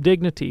equal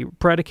dignity,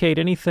 predicate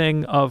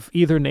anything of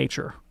either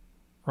nature,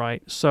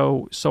 right?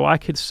 So I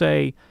could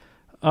say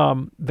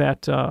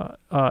that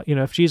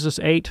if Jesus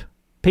ate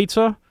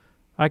pizza,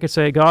 I could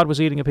say God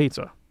was eating a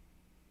pizza.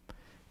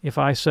 If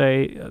I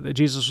say that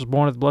Jesus was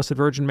born of the Blessed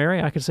Virgin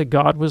Mary, I could say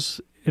God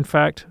was, in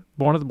fact,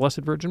 born of the Blessed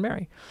Virgin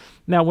Mary.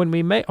 Now,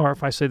 or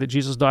if I say that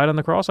Jesus died on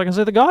the cross, I can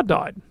say that God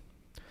died.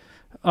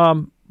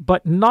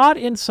 But not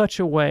in such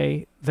a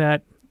way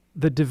that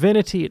the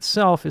divinity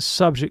itself is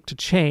subject to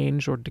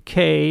change or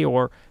decay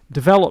or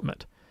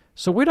development.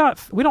 So we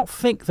don't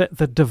think that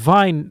the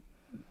divine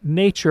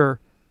nature,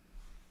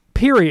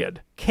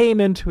 period, came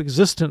into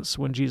existence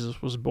when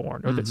Jesus was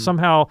born, or that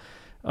somehow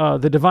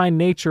the divine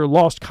nature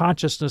lost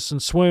consciousness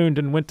and swooned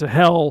and went to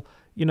hell,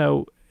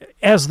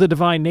 as the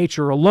divine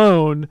nature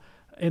alone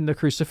in the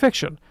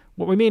crucifixion.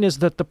 What we mean is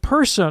that the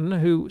person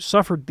who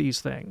suffered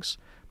these things,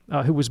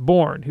 who was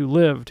born, who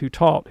lived, who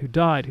taught, who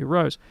died, who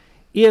rose,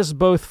 is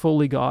both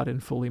fully God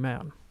and fully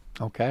man.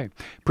 Okay.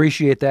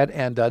 Appreciate that.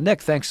 And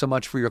Nick, thanks so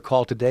much for your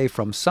call today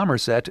from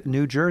Somerset,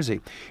 New Jersey.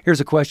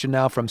 Here's a question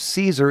now from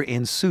Caesar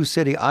in Sioux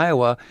City,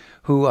 Iowa,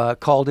 who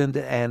called in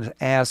and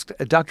asked,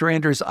 Dr.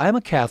 Anders, I'm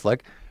a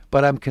Catholic,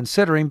 but I'm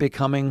considering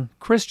becoming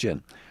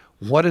Christian.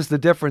 What is the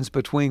difference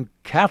between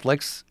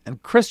Catholics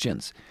and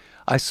Christians?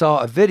 I saw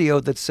a video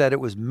that said it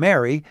was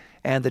Mary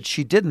and that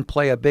she didn't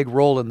play a big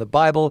role in the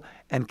Bible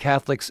and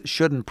Catholics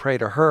shouldn't pray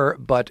to her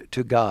but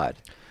to God.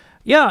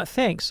 Yeah,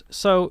 thanks.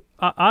 So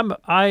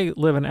I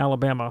live in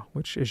Alabama,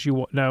 which, as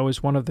you know,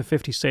 is one of the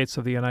 50 states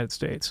of the United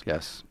States.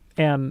 Yes.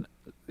 And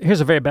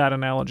here's a very bad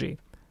analogy.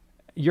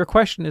 Your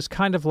question is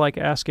kind of like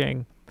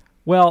asking,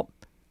 well,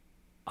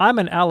 I'm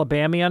an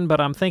Alabamian, but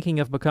I'm thinking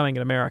of becoming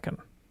an American.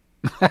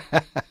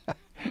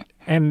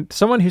 And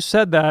someone who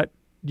said that,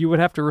 you would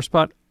have to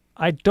respond,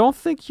 I don't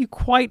think you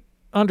quite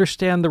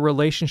understand the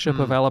relationship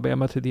of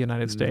Alabama to the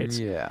United States.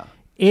 Yeah.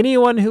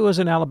 Anyone who is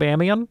an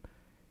Alabamian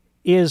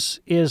is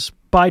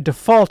by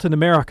default an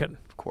American.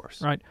 Of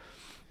course. Right?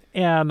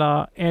 And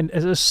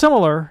as a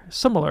similar,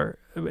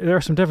 there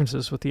are some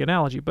differences with the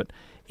analogy, but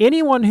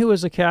anyone who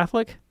is a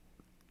Catholic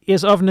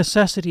is of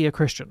necessity a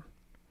Christian,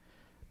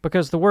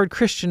 because the word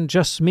Christian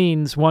just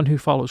means one who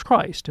follows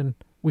Christ, and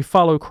we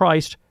follow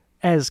Christ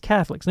as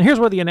Catholics. Now here's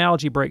where the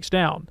analogy breaks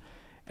down.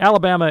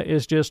 Alabama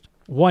is just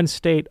one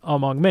state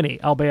among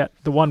many, albeit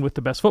the one with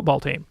the best football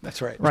team.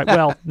 That's right. Right.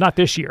 Well, not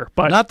this year,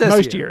 but not this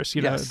most year. Years,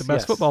 Yes, the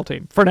best football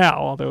team for now.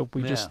 Although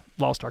we just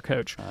lost our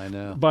coach. I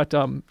know. But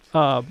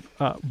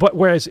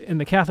whereas in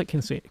the Catholic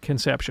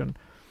conception,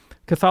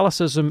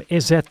 Catholicism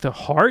is at the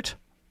heart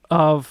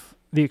of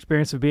the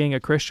experience of being a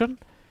Christian,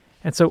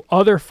 and so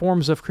other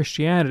forms of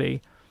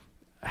Christianity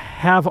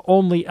have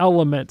only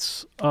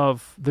elements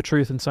of the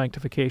truth and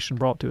sanctification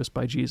brought to us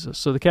by Jesus.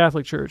 So the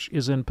Catholic Church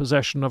is in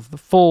possession of the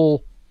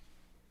full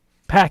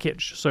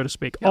package, so to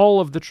speak, all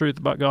of the truth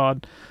about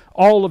God,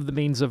 all of the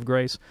means of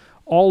grace,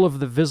 all of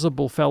the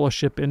visible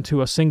fellowship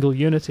into a single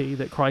unity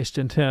that Christ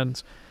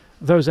intends.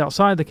 Those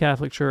outside the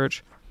Catholic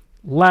Church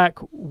lack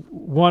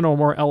one or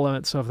more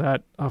elements of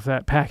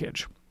that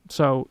package.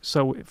 So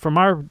from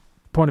our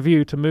point of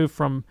view, to move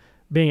from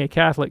being a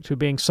Catholic to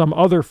being some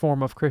other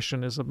form of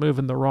Christian is a move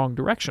in the wrong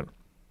direction.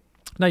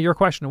 Now, your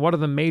question, what are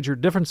the major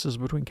differences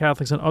between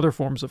Catholics and other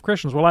forms of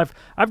Christians? Well,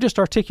 I've just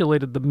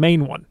articulated the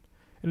main one,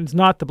 and it's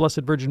not the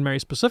Blessed Virgin Mary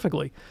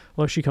specifically,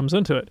 although she comes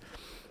into it.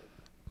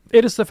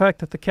 It is the fact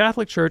that the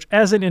Catholic Church,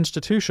 as an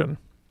institution,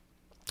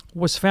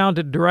 was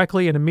founded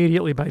directly and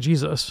immediately by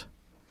Jesus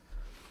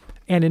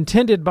and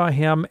intended by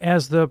him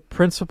as the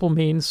principal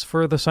means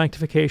for the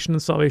sanctification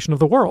and salvation of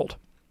the world.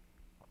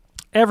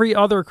 Every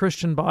other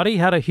Christian body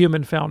had a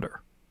human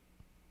founder.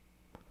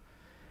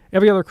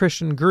 Every other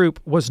Christian group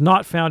was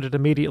not founded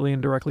immediately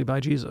and directly by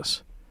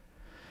Jesus.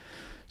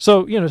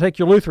 So, take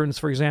your Lutherans,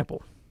 for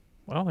example.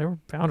 Well, they were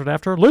founded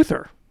after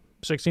Luther,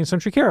 16th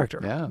century character.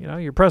 Yeah.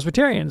 Your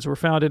Presbyterians were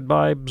founded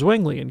by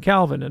Zwingli and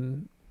Calvin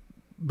and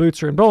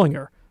Butzer and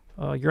Bullinger.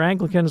 Your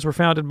Anglicans were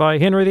founded by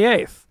Henry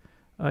VIII.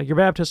 Your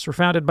Baptists were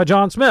founded by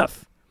John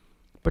Smith.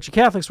 But your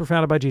Catholics were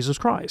founded by Jesus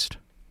Christ.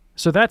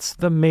 So that's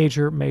the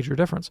major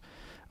difference.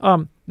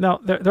 Now,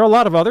 there are a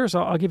lot of others.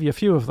 I'll give you a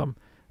few of them.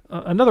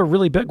 Another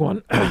really big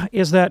one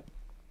is that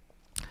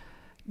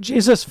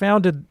Jesus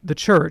founded the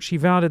church. He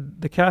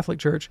founded the Catholic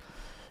Church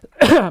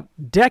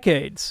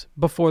decades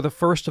before the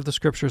first of the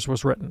Scriptures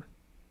was written.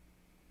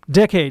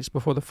 Decades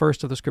before the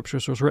first of the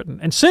Scriptures was written.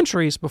 And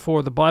centuries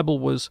before the Bible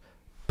was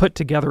put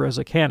together as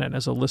a canon,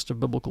 as a list of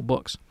biblical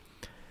books.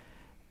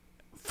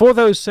 For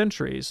those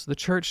centuries, the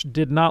church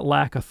did not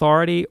lack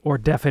authority or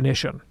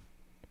definition.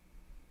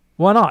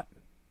 Why not?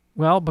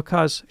 Well,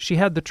 because she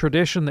had the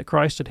tradition that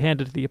Christ had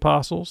handed to the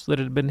apostles, that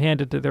had been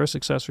handed to their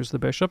successors, the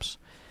bishops,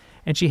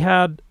 and she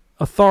had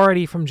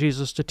authority from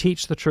Jesus to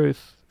teach the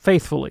truth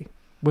faithfully,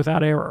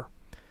 without error.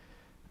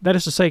 That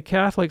is to say,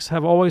 Catholics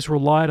have always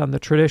relied on the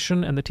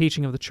tradition and the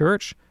teaching of the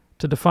church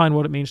to define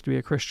what it means to be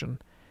a Christian.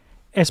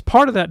 As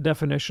part of that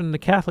definition, the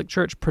Catholic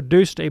Church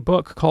produced a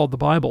book called the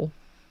Bible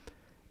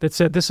that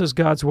said, this is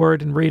God's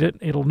Word, and read it.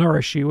 It'll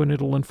nourish you, and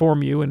it'll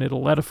inform you, and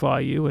it'll edify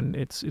you, and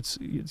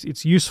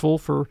it's useful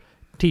for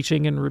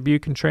teaching and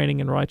rebuke and training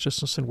in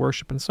righteousness and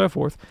worship and so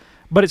forth.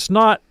 But it's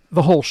not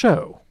the whole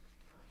show.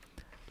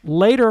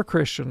 Later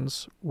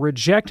Christians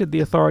rejected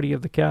the authority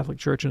of the Catholic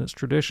Church and its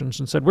traditions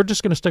and said, we're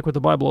just going to stick with the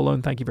Bible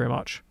alone, thank you very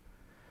much.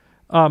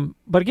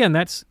 But again,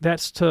 that's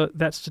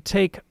to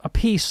take a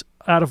piece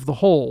out of the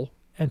whole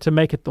and to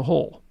make it the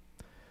whole.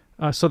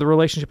 So the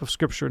relationship of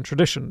Scripture and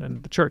tradition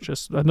and the Church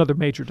is another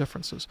major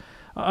difference.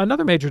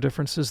 Another major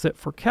difference is that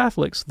for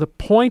Catholics, the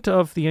point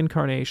of the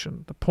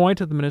Incarnation, the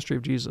point of the ministry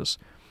of Jesus,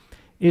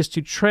 is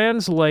to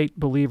translate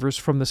believers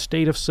from the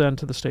state of sin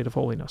to the state of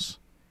holiness.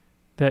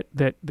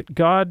 That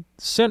God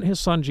sent His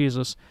Son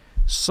Jesus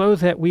so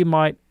that we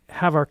might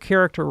have our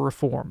character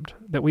reformed,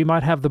 that we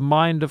might have the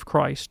mind of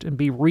Christ and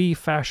be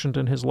refashioned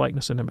in His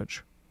likeness and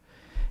image.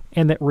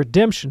 And that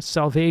redemption,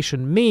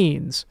 salvation,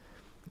 means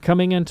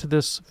coming into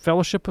this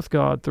fellowship with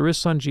God through His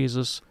Son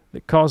Jesus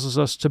that causes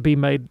us to be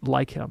made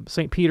like Him.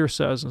 St. Peter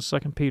says in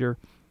 2 Peter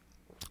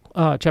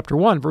chapter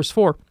 1, verse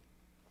 4,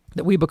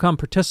 that we become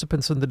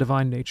participants in the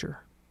divine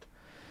nature.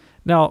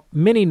 Now,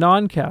 many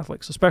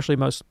non-Catholics, especially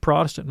most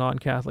Protestant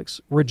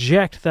non-Catholics,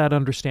 reject that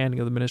understanding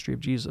of the ministry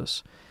of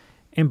Jesus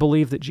and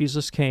believe that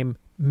Jesus came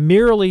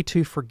merely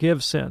to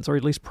forgive sins, or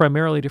at least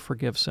primarily to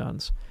forgive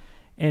sins,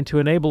 and to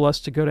enable us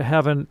to go to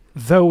heaven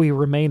though we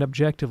remain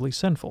objectively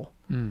sinful.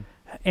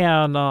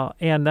 And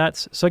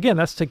that's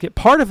to get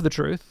part of the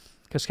truth,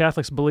 because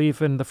Catholics believe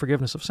in the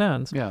forgiveness of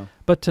sins,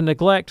 but to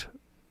neglect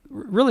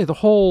really the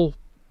whole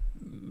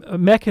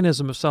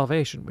mechanism of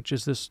salvation, which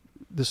is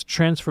this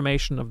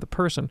transformation of the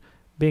person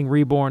being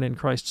reborn in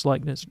Christ's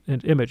likeness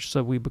and image,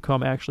 so we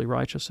become actually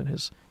righteous in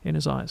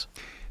his eyes.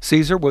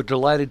 Caesar, we're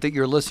delighted that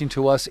you're listening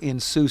to us in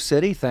Sioux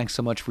City. Thanks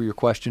so much for your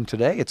question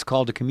today. It's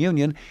Called to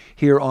Communion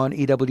here on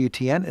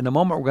EWTN. In a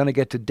moment, we're going to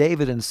get to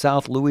David in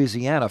South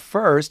Louisiana.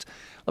 First,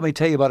 let me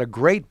tell you about a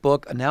great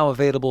book now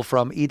available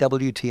from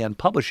EWTN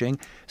Publishing,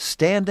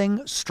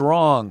 Standing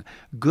Strong,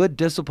 Good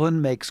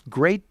Discipline Makes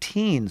Great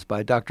Teens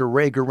by Dr.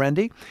 Ray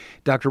Guarendi.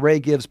 Dr.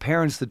 Ray gives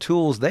parents the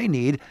tools they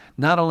need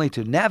not only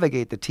to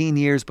navigate the teen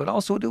years, but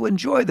also to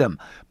enjoy them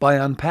by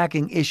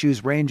unpacking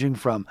issues ranging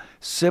from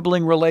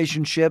sibling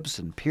relationships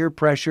and peer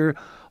pressure,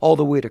 all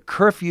the way to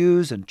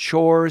curfews and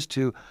chores,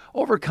 to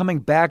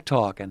overcoming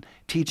backtalk and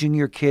teaching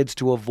your kids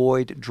to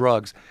avoid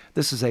drugs.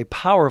 This is a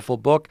powerful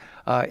book,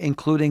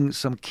 including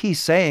some key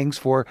sayings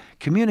for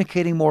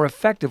communicating more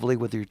effectively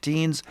with your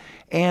teens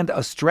and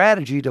a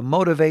strategy to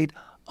motivate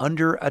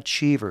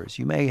underachievers.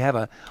 You may have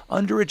an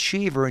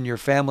underachiever in your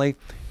family.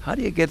 How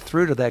do you get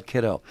through to that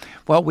kiddo?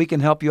 Well, we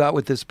can help you out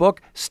with this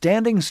book,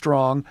 Standing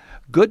Strong,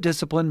 Good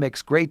Discipline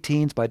Makes Great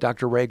Teens by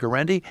Dr. Ray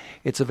Guarendi.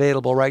 It's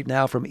available right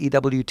now from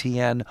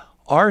EWTN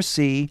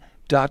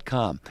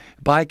EWTNRC.com.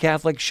 Buy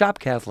Catholic, shop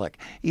Catholic,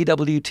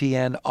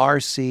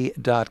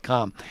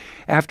 EWTNRC.com.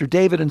 After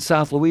David in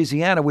South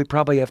Louisiana, we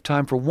probably have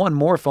time for one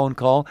more phone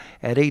call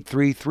at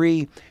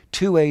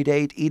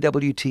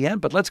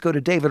 833-288-EWTN. But let's go to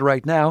David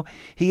right now.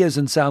 He is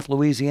in South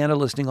Louisiana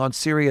listening on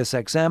Sirius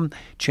XM,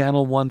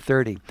 Channel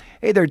 130.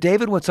 Hey there,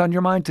 David. What's on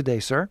your mind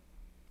today, sir?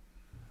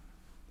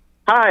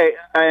 Hi,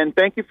 and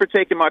thank you for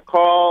taking my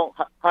call.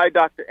 Hi,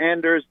 Dr.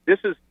 Anders. This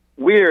is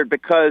weird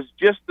because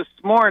just this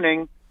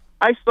morning,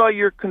 I saw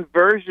your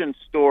conversion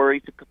story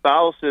to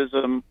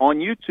Catholicism on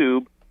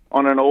YouTube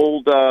on an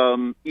old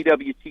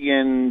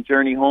EWTN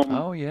Journey Home.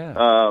 Oh,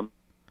 yeah.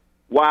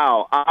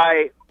 Wow.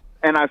 I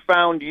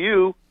found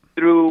you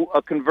through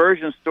a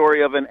conversion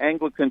story of an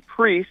Anglican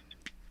priest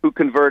who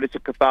converted to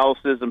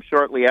Catholicism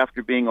shortly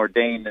after being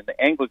ordained in the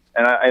Anglican.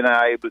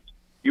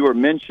 You were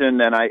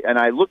mentioned, and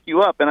I looked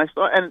you up, and I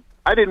saw, and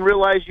I didn't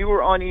realize you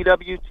were on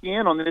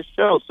EWTN on this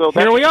show. So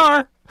here we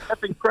are.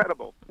 That's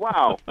incredible.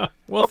 Wow.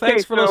 Well,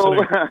 thanks for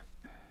listening.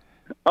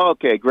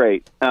 Okay,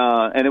 great.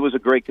 And it was a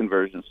great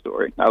conversion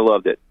story. I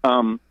loved it.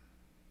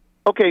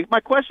 Okay, my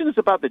question is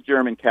about the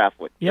German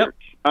Catholic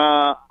Church.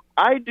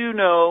 I do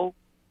know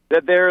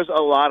that there's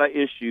a lot of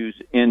issues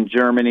in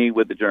Germany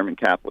with the German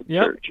Catholic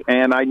Church.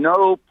 And I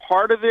know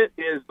part of it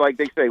is, like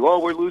they say,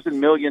 well, we're losing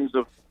millions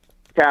of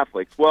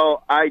Catholics.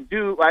 Well, I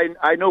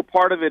know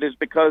part of it is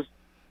because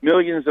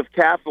millions of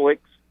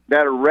Catholics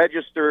that are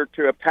registered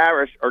to a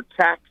parish are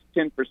taxed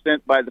 10%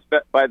 by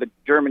the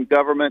German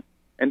government,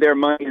 and their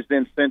money is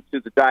then sent to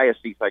the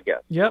diocese, I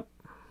guess. Yep.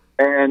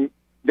 And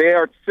they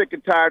are sick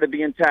and tired of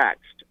being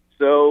taxed,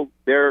 so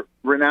they're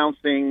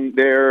renouncing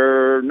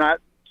their, not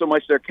so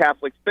much their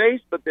Catholic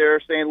faith, but they're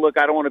saying, look,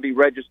 I don't want to be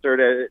registered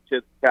to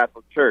the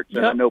Catholic Church. Yep.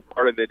 And I know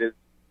part of it is,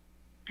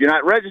 if you're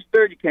not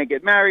registered, you can't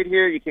get married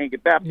here, you can't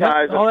get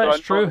baptized. Yep. Oh, that's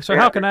true. So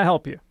how can I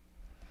help you?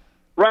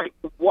 Right.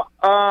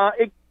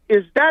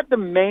 Is that the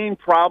main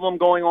problem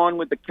going on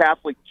with the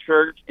Catholic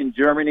Church in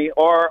Germany,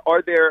 or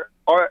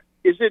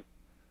is it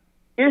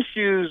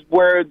issues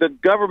where the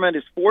government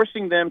is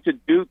forcing them to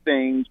do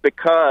things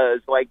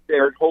because, like,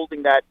 they're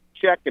holding that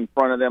check in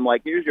front of them,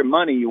 like, here's your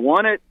money, you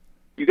want it,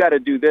 you got to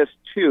do this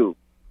too.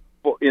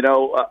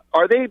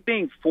 Are they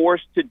being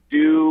forced to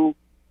do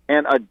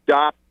and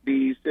adopt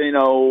these,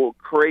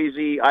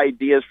 crazy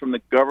ideas from the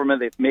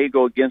government that may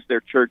go against their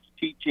church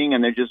teaching,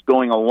 and they're just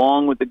going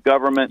along with the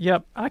government?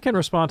 Yep, I can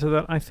respond to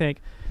that, I think.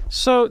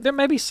 So there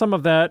may be some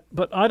of that,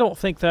 but I don't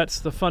think that's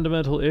the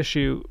fundamental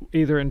issue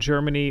either in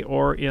Germany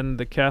or in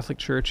the Catholic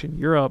Church in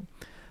Europe.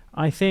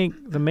 I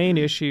think the main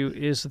issue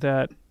is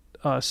that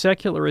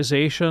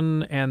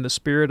secularization and the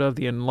spirit of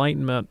the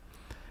Enlightenment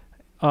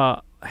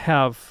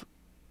have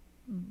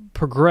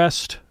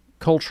progressed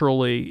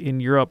culturally in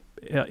Europe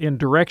in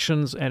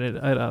directions and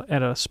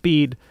at a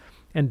speed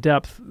and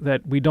depth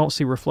that we don't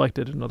see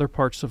reflected in other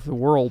parts of the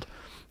world.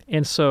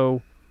 And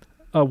so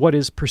what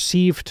is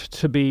perceived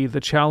to be the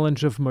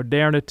challenge of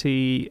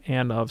modernity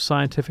and of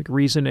scientific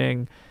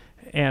reasoning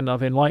and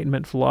of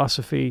Enlightenment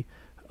philosophy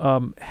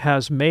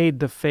has made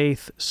the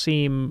faith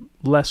seem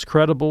less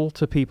credible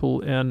to people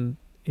in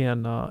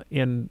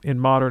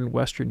modern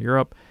Western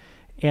Europe.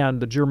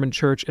 And the German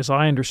Church, as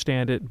I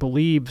understand it,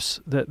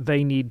 believes that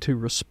they need to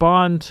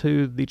respond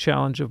to the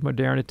challenge of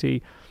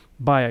modernity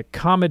by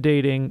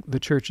accommodating the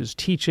Church's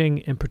teaching,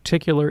 in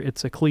particular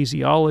its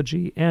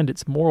ecclesiology and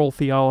its moral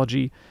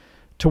theology,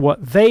 to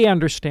what they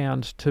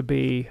understand to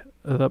be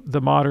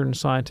the modern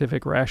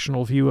scientific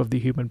rational view of the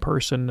human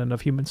person and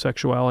of human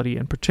sexuality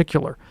in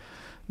particular.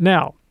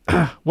 Now,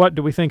 what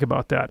do we think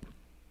about that?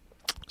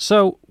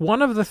 So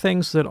one of the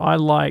things that I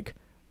like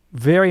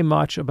very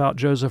much about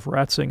Joseph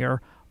Ratzinger,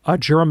 a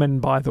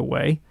German, by the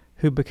way,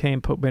 who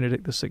became Pope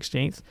Benedict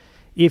XVI,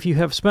 if you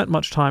have spent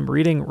much time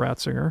reading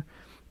Ratzinger,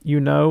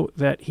 you know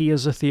that he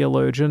is a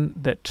theologian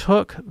that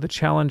took the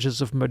challenges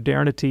of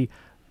modernity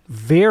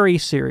very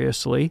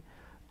seriously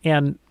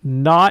and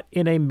not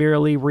in a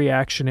merely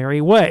reactionary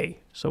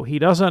way. So he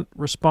doesn't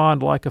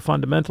respond like a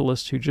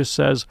fundamentalist who just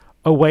says,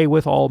 away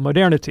with all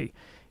modernity.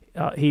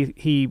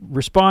 He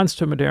responds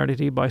to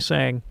modernity by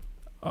saying,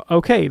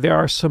 okay, there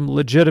are some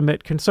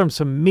legitimate concerns,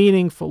 some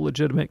meaningful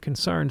legitimate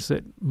concerns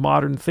that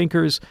modern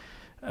thinkers,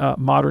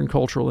 modern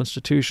cultural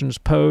institutions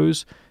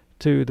pose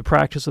to the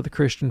practice of the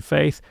Christian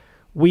faith.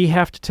 We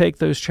have to take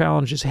those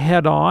challenges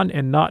head on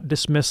and not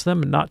dismiss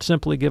them and not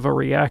simply give a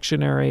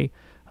reactionary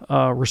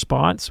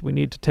response. We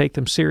need to take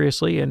them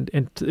seriously,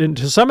 and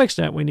to some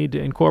extent we need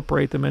to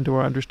incorporate them into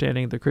our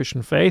understanding of the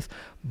Christian faith.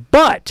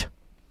 But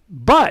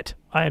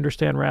I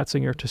understand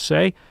Ratzinger to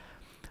say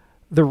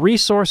the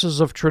resources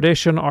of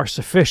tradition are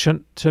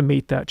sufficient to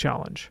meet that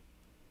challenge.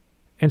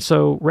 And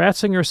so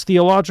Ratzinger's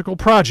theological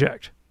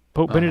project,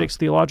 Pope Benedict's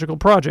theological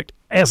project,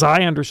 as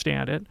I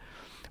understand it,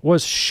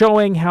 was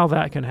showing how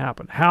that can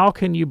happen. How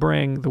can you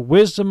bring the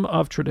wisdom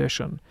of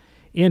tradition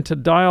into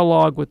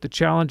dialogue with the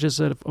challenges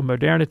of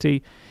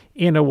modernity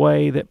in a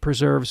way that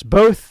preserves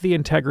both the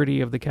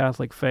integrity of the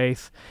Catholic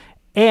faith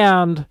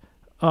and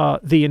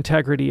the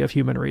integrity of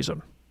human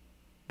reason?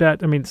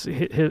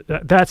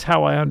 that's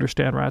how I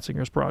understand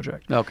Ratzinger's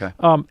project. Okay.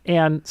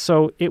 And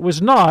so it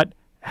was not,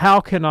 how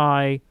can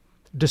I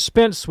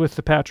dispense with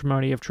the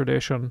patrimony of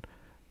tradition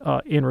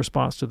in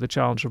response to the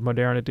challenge of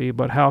modernity,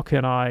 but how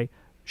can I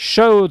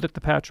show that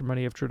the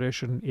patrimony of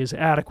tradition is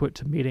adequate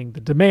to meeting the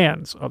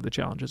demands of the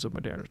challenges of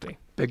modernity.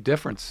 Big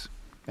difference.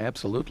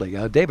 Absolutely.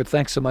 David,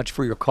 thanks so much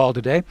for your call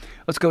today.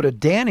 Let's go to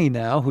Danny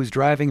now, who's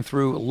driving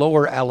through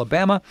Lower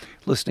Alabama,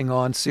 listening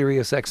on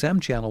Sirius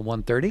XM Channel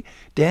 130.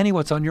 Danny,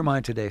 what's on your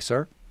mind today,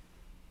 sir?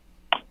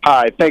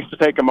 Hi, thanks for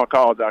taking my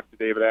call, Dr.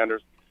 David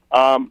Anders.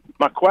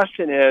 My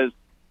question is,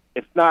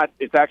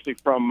 it's actually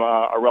from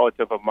a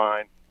relative of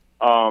mine.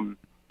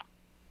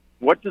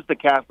 What does the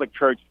Catholic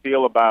Church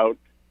feel about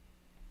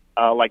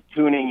like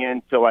tuning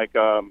into like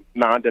a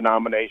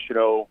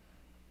non-denominational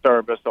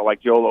service, or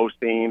like Joel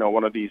Osteen, or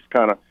one of these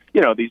kind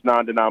of, these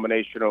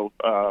non-denominational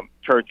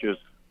churches?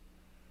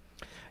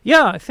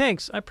 Yeah,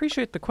 thanks. I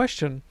appreciate the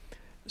question.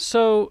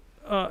 So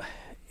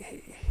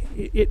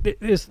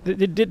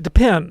it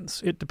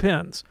depends. It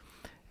depends.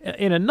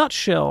 In a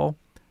nutshell,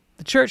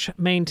 the Church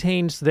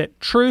maintains that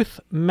truth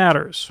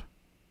matters.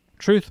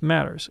 Truth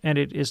matters, and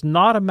it is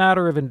not a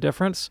matter of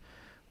indifference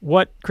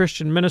what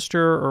Christian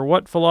minister or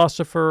what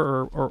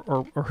philosopher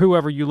or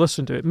whoever you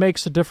listen to. It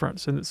makes a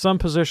difference, and some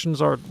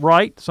positions are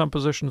right, some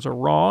positions are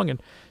wrong, and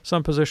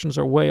some positions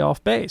are way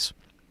off base.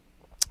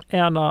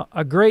 And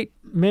a great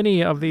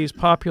many of these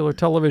popular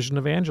television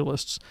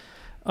evangelists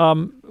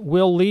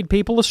will lead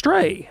people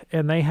astray,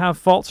 and they have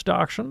false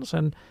doctrines,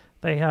 and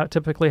they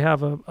typically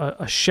have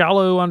a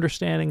shallow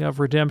understanding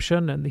of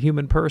redemption and the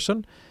human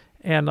person.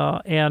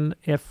 And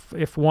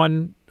if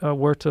one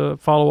were to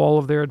follow all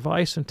of their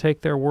advice and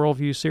take their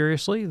worldview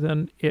seriously,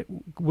 then it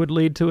would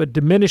lead to a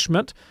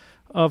diminishment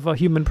of a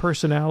human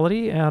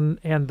personality and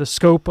the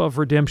scope of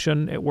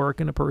redemption at work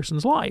in a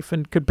person's life,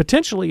 and could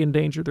potentially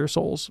endanger their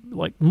souls,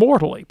 like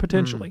mortally,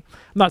 potentially.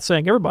 I'm not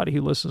saying everybody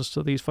who listens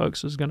to these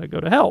folks is going to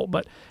go to hell,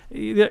 but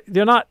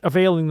they're not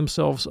availing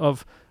themselves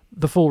of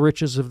the full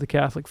riches of the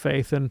Catholic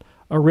faith and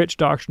a rich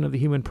doctrine of the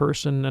human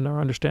person and our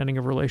understanding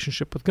of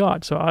relationship with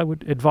God. So I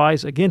would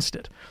advise against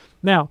it.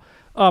 Now,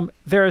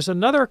 there is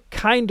another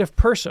kind of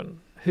person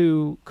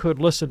who could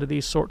listen to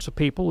these sorts of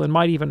people and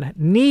might even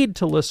need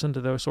to listen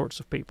to those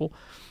sorts of people,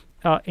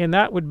 and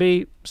that would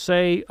be,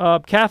 say,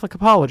 Catholic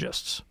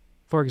apologists,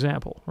 for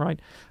example, right?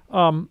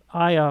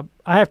 I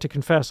have to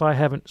confess I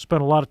haven't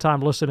spent a lot of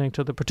time listening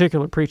to the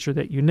particular preacher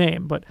that you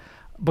name, but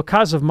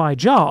because of my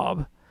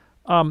job,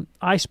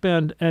 I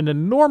spend an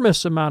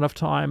enormous amount of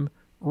time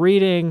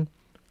reading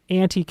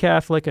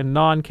anti-Catholic and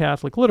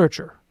non-Catholic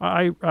literature.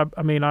 I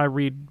mean, I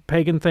read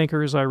pagan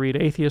thinkers, I read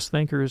atheist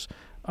thinkers.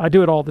 I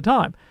do it all the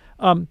time.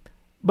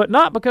 But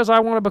not because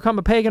I want to become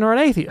a pagan or an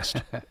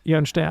atheist, you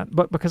understand,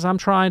 but because I'm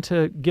trying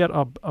to get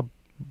a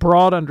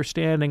broad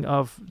understanding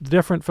of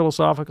different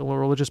philosophical or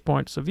religious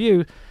points of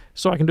view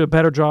so I can do a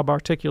better job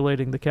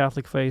articulating the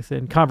Catholic faith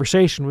in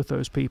conversation with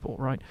those people,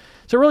 right?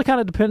 So it really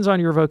kind of depends on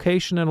your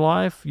vocation in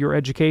life, your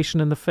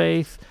education in the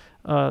faith,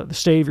 the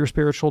state of your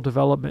spiritual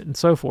development, and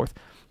so forth.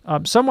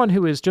 Someone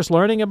who is just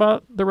learning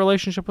about the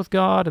relationship with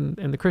God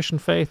and the Christian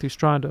faith, who's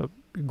trying to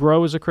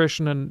grow as a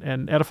Christian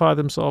and edify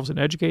themselves and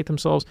educate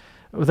themselves,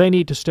 they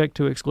need to stick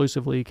to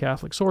exclusively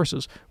Catholic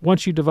sources.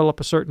 Once you develop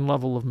a certain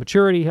level of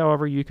maturity,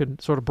 however, you can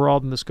sort of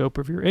broaden the scope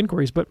of your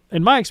inquiries. But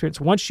in my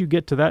experience, once you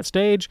get to that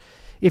stage,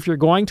 if you're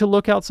going to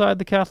look outside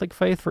the Catholic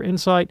faith for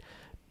insight,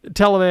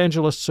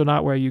 televangelists are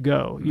not where you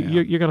go.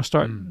 Yeah. You're going to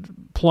start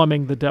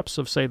plumbing the depths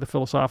of, say, the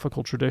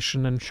philosophical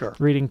tradition and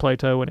reading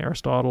Plato and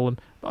Aristotle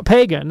and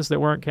pagans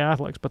that weren't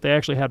Catholics, but they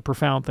actually had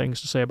profound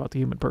things to say about the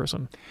human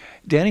person.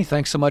 Danny,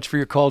 thanks so much for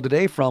your call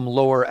today from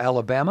Lower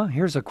Alabama.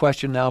 Here's a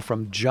question now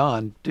from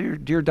John.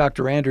 Dear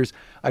Dr. Anders,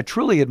 I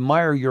truly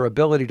admire your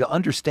ability to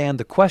understand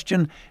the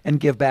question and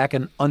give back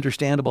an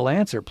understandable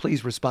answer.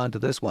 Please respond to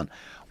this one.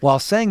 While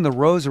saying the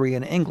rosary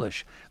in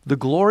English, the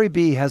Glory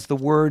Be has the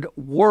word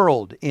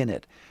world in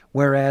it,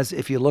 whereas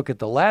if you look at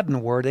the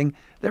Latin wording,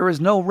 there is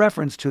no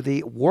reference to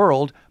the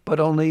world, but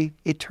only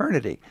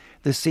eternity.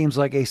 This seems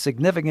like a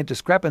significant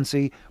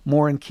discrepancy,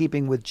 more in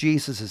keeping with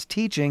Jesus'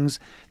 teachings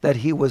that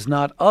he was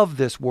not of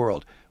this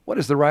world. What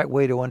is the right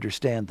way to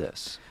understand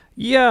this?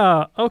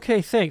 Yeah,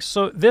 okay, thanks.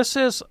 So this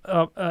is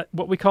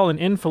what we call an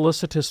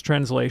infelicitous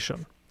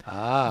translation.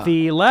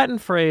 The Latin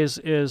phrase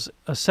is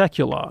a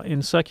secula, in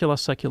secula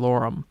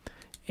seculorum.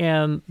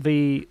 And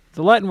the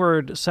Latin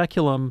word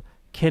seculum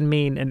can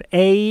mean an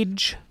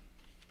age,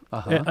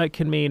 it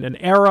can mean an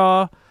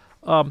era,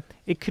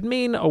 it could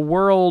mean a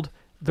world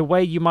the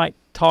way you might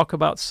talk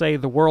about, say,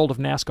 the world of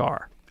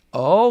NASCAR.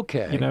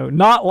 Okay. You know,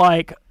 not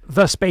like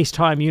the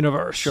space-time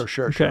universe.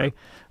 Sure. Okay.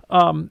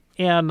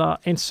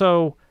 And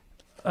so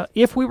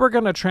if we were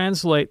going to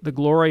translate the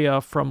Gloria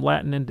from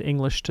Latin into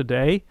English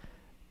today,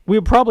 we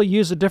would probably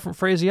use a different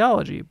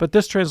phraseology, but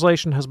this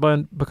translation has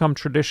become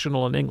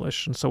traditional in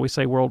English, and so we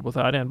say world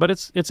without end. But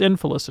it's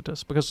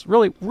infelicitous, because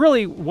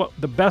really what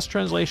the best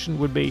translation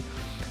would be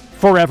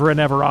forever and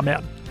ever,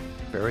 amen.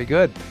 Very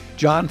good.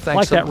 John, thanks.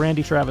 Like that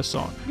Randy Travis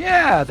song.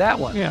 Yeah, that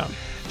one. Yeah.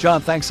 John,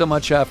 thanks so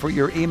much for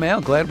your email.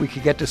 Glad we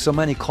could get to so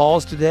many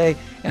calls today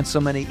and so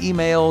many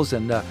emails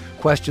and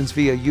questions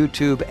via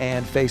YouTube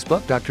and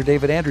Facebook. Dr.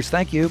 David Anders,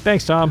 thank you.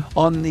 Thanks, Tom.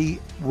 On the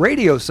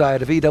radio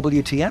side of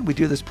EWTN, we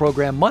do this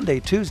program Monday,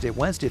 Tuesday,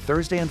 Wednesday,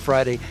 Thursday, and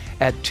Friday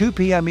at 2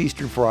 p.m.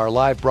 Eastern for our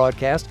live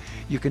broadcast.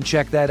 You can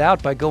check that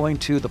out by going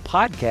to the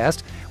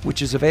podcast,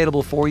 which is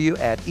available for you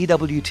at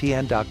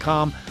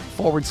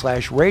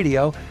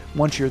EWTN.com/radio.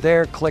 Once you're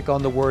there, click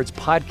on the words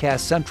Podcast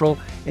Central,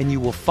 and you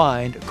will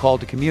find Call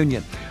to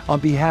Communion. On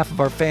behalf of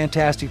our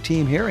fantastic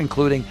team here,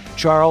 including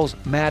Charles,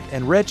 Matt,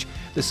 and Rich,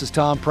 this is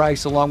Tom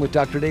Price along with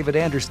Dr. David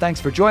Anders.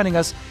 Thanks for joining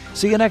us.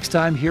 See you next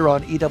time here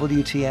on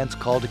EWTN's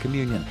Call to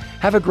Communion.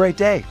 Have a great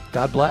day.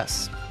 God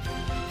bless.